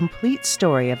together the complete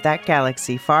story of that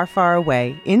galaxy far, far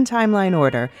away, in timeline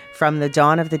order, from the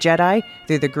dawn of the Jedi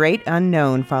through the great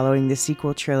unknown following the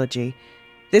sequel trilogy.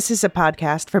 This is a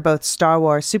podcast for both Star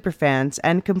Wars superfans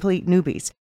and complete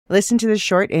newbies. Listen to the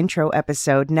short intro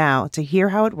episode now to hear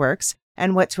how it works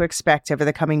and what to expect over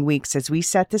the coming weeks as we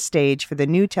set the stage for the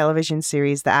new television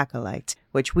series The Acolyte,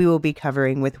 which we will be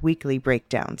covering with weekly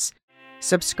breakdowns.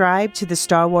 Subscribe to the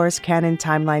Star Wars Canon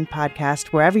Timeline podcast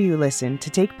wherever you listen to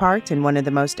take part in one of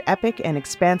the most epic and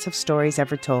expansive stories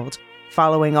ever told,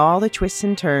 following all the twists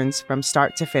and turns from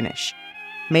start to finish.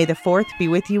 May the 4th be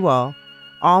with you all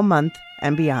month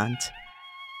and beyond.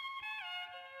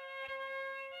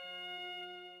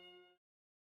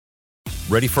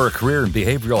 Ready for a career in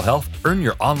behavioral health? Earn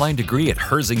your online degree at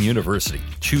Herzing University.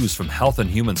 Choose from health and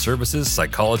human services,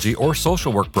 psychology, or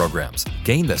social work programs.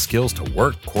 Gain the skills to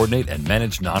work, coordinate, and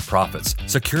manage nonprofits.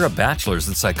 Secure a bachelor's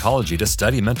in psychology to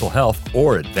study mental health,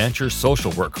 or advance your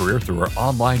social work career through our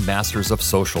online Masters of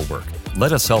Social Work.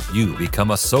 Let us help you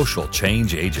become a social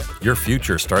change agent. Your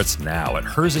future starts now at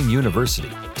Herzing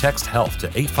University. Text HEALTH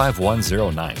to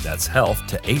 85109. That's HEALTH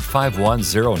to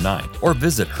 85109. Or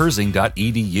visit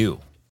herzing.edu.